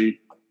such a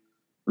great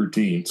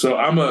routine. So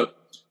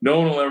no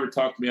one will ever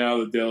talk me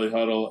out of the daily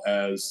huddle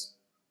as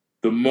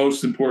the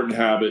most important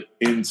habit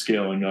in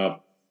scaling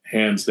up,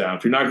 hands down.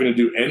 If you're not going to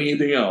do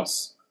anything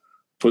else,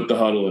 put the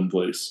huddle in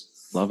place.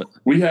 Love it.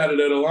 We had it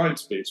at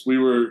Align5.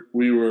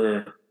 We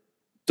were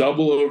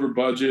double over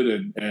budget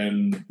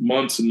and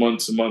months and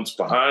months and months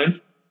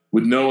behind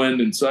with no end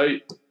in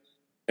sight.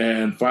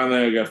 And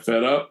finally I got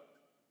fed up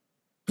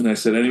and I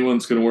said,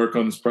 anyone's going to work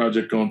on this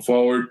project going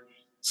forward,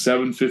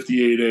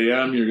 7:58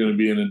 a.m. you're going to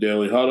be in a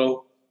daily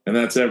huddle. And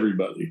that's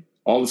everybody,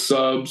 all the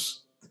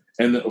subs.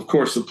 And of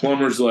course the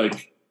plumber's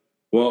like,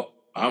 well,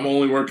 I'm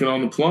only working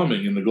on the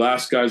plumbing. And the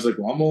glass guy's like,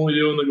 well, I'm only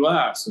doing the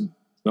glass. And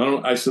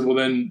I said, well,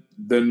 then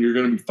you're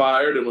going to be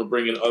fired and we're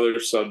bringing other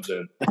subs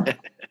in.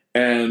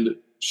 And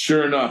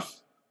sure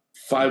enough,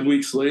 5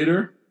 weeks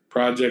later,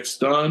 project's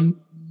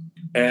done.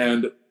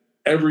 And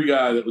every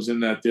guy that was in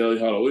that daily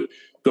huddle,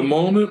 the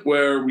moment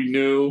where we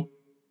knew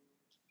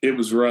it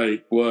was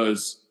right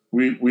was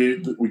we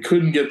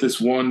couldn't get this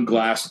one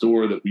glass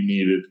door that we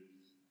needed.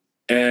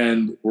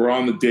 And we're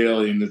on the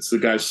daily and it's the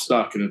guy's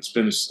stuck and it's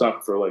been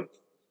stuck for like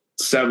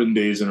 7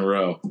 days in a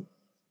row.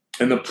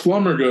 And the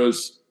plumber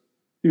goes,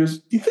 do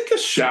you think a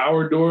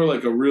shower door,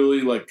 like a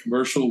really like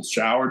commercial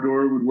shower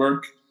door would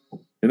work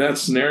in that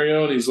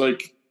scenario? And he's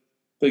like,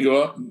 they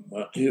go up,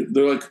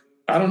 they're like,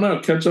 I don't know,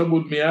 catch up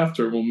with me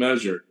after, we'll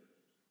measure.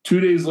 2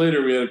 days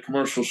later, we had a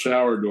commercial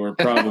shower door,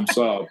 problem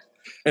solved.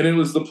 And it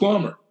was the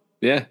plumber.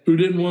 Yeah. Who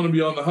didn't want to be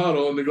on the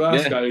huddle, and the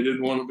glass guy who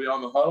didn't want to be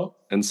on the huddle.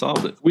 And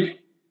solved it.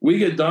 We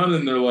get done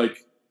and they're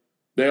like,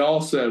 they all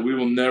said, we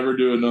will never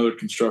do another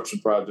construction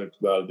project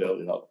without a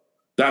daily huddle.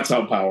 That's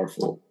how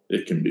powerful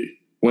it can be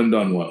when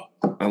done well.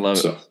 I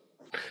love it.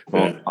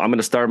 Well, I'm going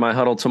to start my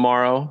huddle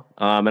tomorrow.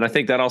 And I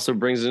think that also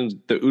brings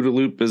in the OODA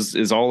loop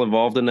is all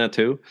involved in that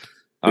too.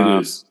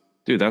 It is.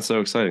 Dude, that's so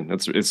exciting.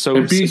 It's so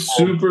and be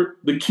super.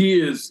 The key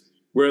is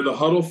where the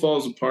huddle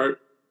falls apart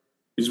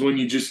is when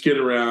you just get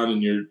around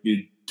and you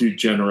do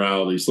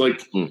generalities.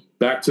 Like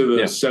back to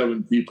the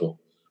 7 people.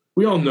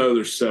 We all know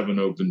there's 7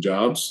 open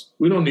jobs.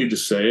 We don't need to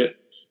say it.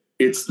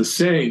 It's the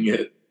saying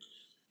it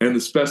and the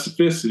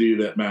specificity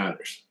that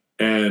matters.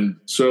 And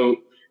so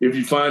if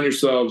you find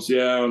yourselves, I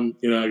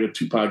got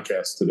 2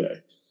 podcasts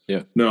today.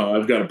 Yeah. No,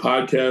 I've got a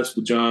podcast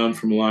with John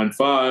from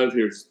Align5.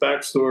 Here's his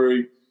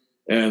backstory.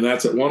 And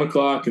that's at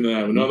 1:00. And then I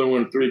have another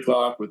one at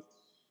 3:00 with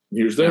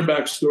here's their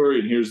backstory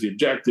and here's the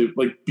objective.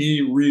 Like,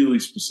 be really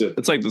specific.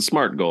 It's like the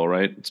SMART goal,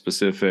 right?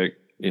 Specific,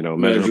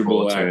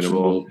 measurable,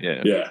 attainable.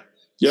 Yeah.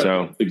 Yep.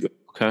 So,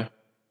 okay.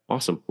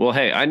 Awesome. Well,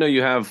 hey, I know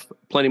you have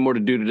plenty more to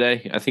do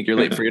today. I think you're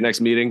late for your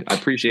next meeting. I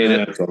appreciate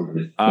it.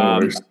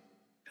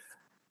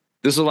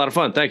 This is a lot of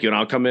fun. Thank you. And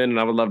I'll come in and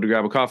I would love to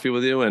grab a coffee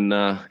with you and,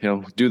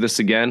 do this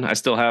again. I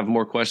still have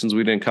more questions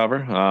we didn't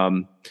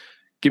cover.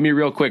 Give me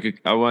real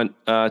quick. I want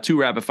 2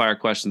 rapid fire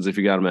questions if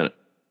you got a minute.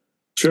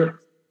 Sure.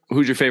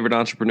 Who's your favorite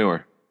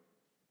entrepreneur?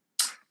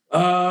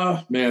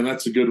 Man,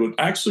 that's a good one.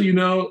 Actually,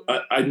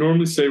 I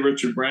normally say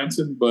Richard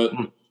Branson, but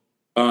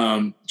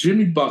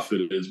Jimmy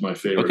Buffett is my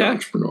favorite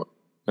entrepreneur.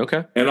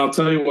 Okay. And I'll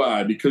tell you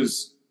why,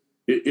 because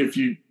if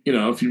you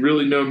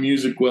really know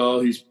music well,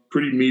 he's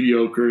pretty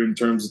mediocre in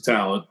terms of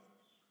talent.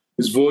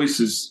 His voice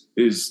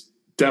is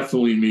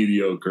definitely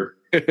mediocre,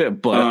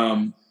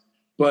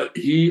 but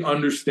he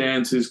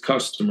understands his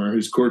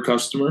core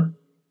customer,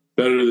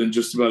 better than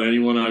just about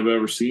anyone I've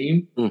ever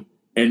seen.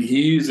 And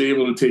he's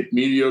able to take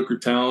mediocre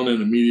talent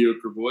and a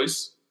mediocre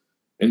voice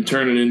and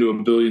turn it into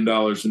 $1 billion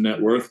in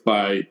net worth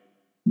by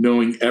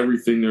knowing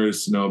everything there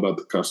is to know about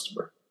the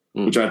customer,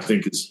 which I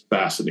think is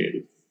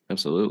fascinating.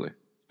 Absolutely.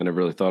 I never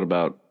really thought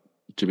about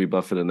Jimmy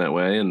Buffett in that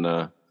way,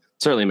 and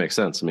certainly makes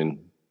sense. I mean,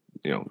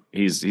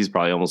 he's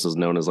probably almost as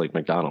known as like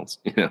McDonald's.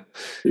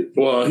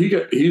 Well,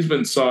 he's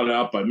been sought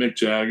out by Mick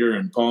Jagger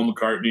and Paul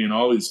McCartney and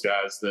all these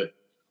guys that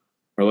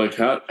are like,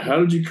 how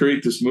did you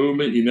create this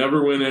movement? You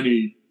never win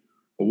any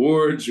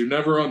awards. You're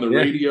never on the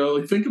radio.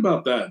 Like, think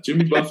about that.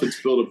 Jimmy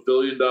Buffett's built $1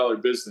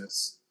 billion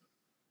business.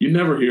 You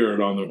never hear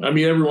it on the. I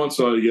mean, every once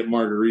in a while you get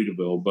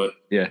Margaritaville, but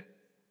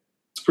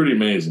it's pretty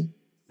amazing.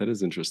 That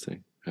is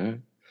interesting. All right.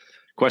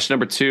 Question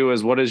number 2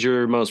 is, what is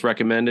your most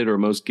recommended or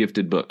most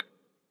gifted book?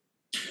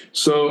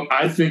 So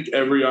I think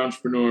every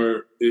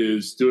entrepreneur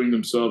is doing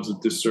themselves a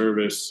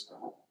disservice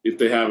if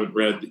they haven't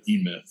read the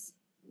E-Myth.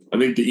 I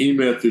think the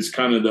E-Myth is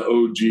kind of the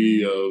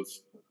OG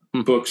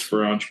of books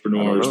for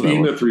entrepreneurs. The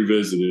E-Myth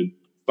Revisited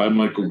by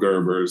Michael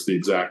Gerber is the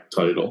exact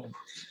title.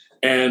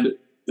 And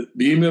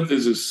the E-Myth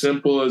is as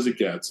simple as it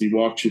gets. He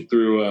walks you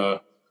through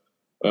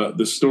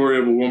the story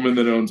of a woman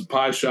that owns a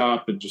pie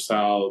shop and just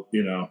how,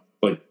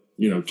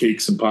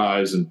 cakes and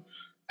pies and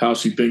how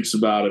she thinks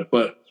about it.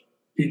 But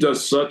he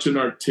does such an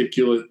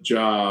articulate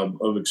job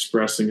of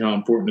expressing how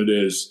important it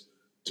is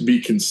to be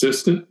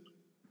consistent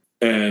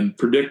and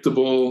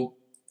predictable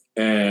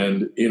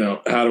and,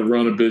 how to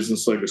run a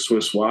business like a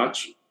Swiss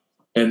watch.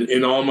 And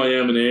in all my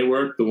M&A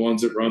work, the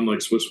ones that run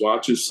like Swiss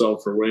watches sell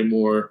for way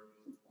more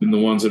than the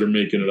ones that are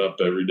making it up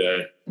every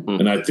day.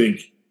 And I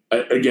think,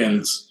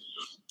 again,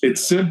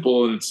 it's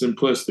simple and it's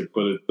simplistic,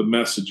 but the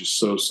message is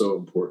so, so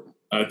important.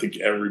 I think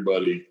every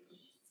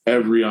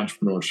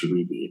entrepreneur should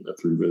read the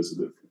E-Myth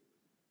Revisited.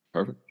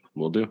 Perfect.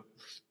 Will do.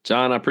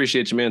 John, I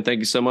appreciate you, man. Thank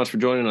you so much for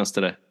joining us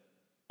today.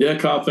 Yeah,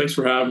 Kyle, thanks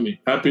for having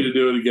me. Happy to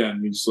do it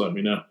again. You just let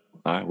me know.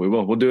 All right, we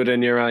will. We'll do it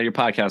in your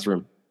podcast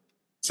room.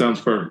 Sounds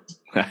perfect.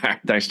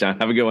 Thanks, John.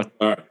 Have a good one.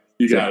 All right.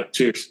 You got it.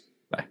 Cheers.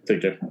 Bye.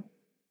 Take care.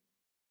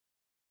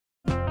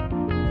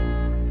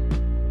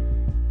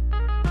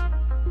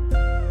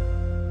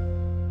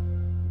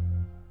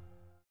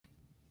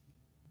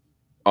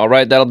 All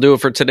right, that'll do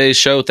it for today's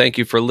show. Thank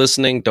you for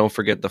listening. Don't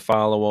forget to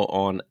follow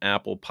on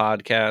Apple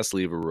Podcasts.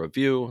 Leave a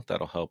review.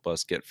 That'll help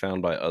us get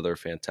found by other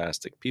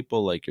fantastic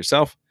people like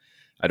yourself.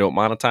 I don't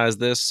monetize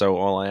this, so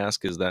all I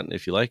ask is that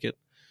if you like it,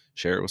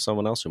 share it with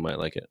someone else who might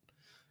like it.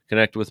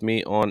 Connect with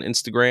me on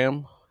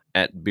Instagram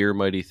at Beer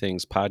Mighty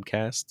Things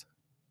Podcast.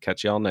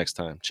 Catch y'all next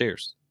time.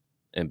 Cheers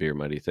and Beer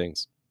Mighty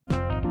Things.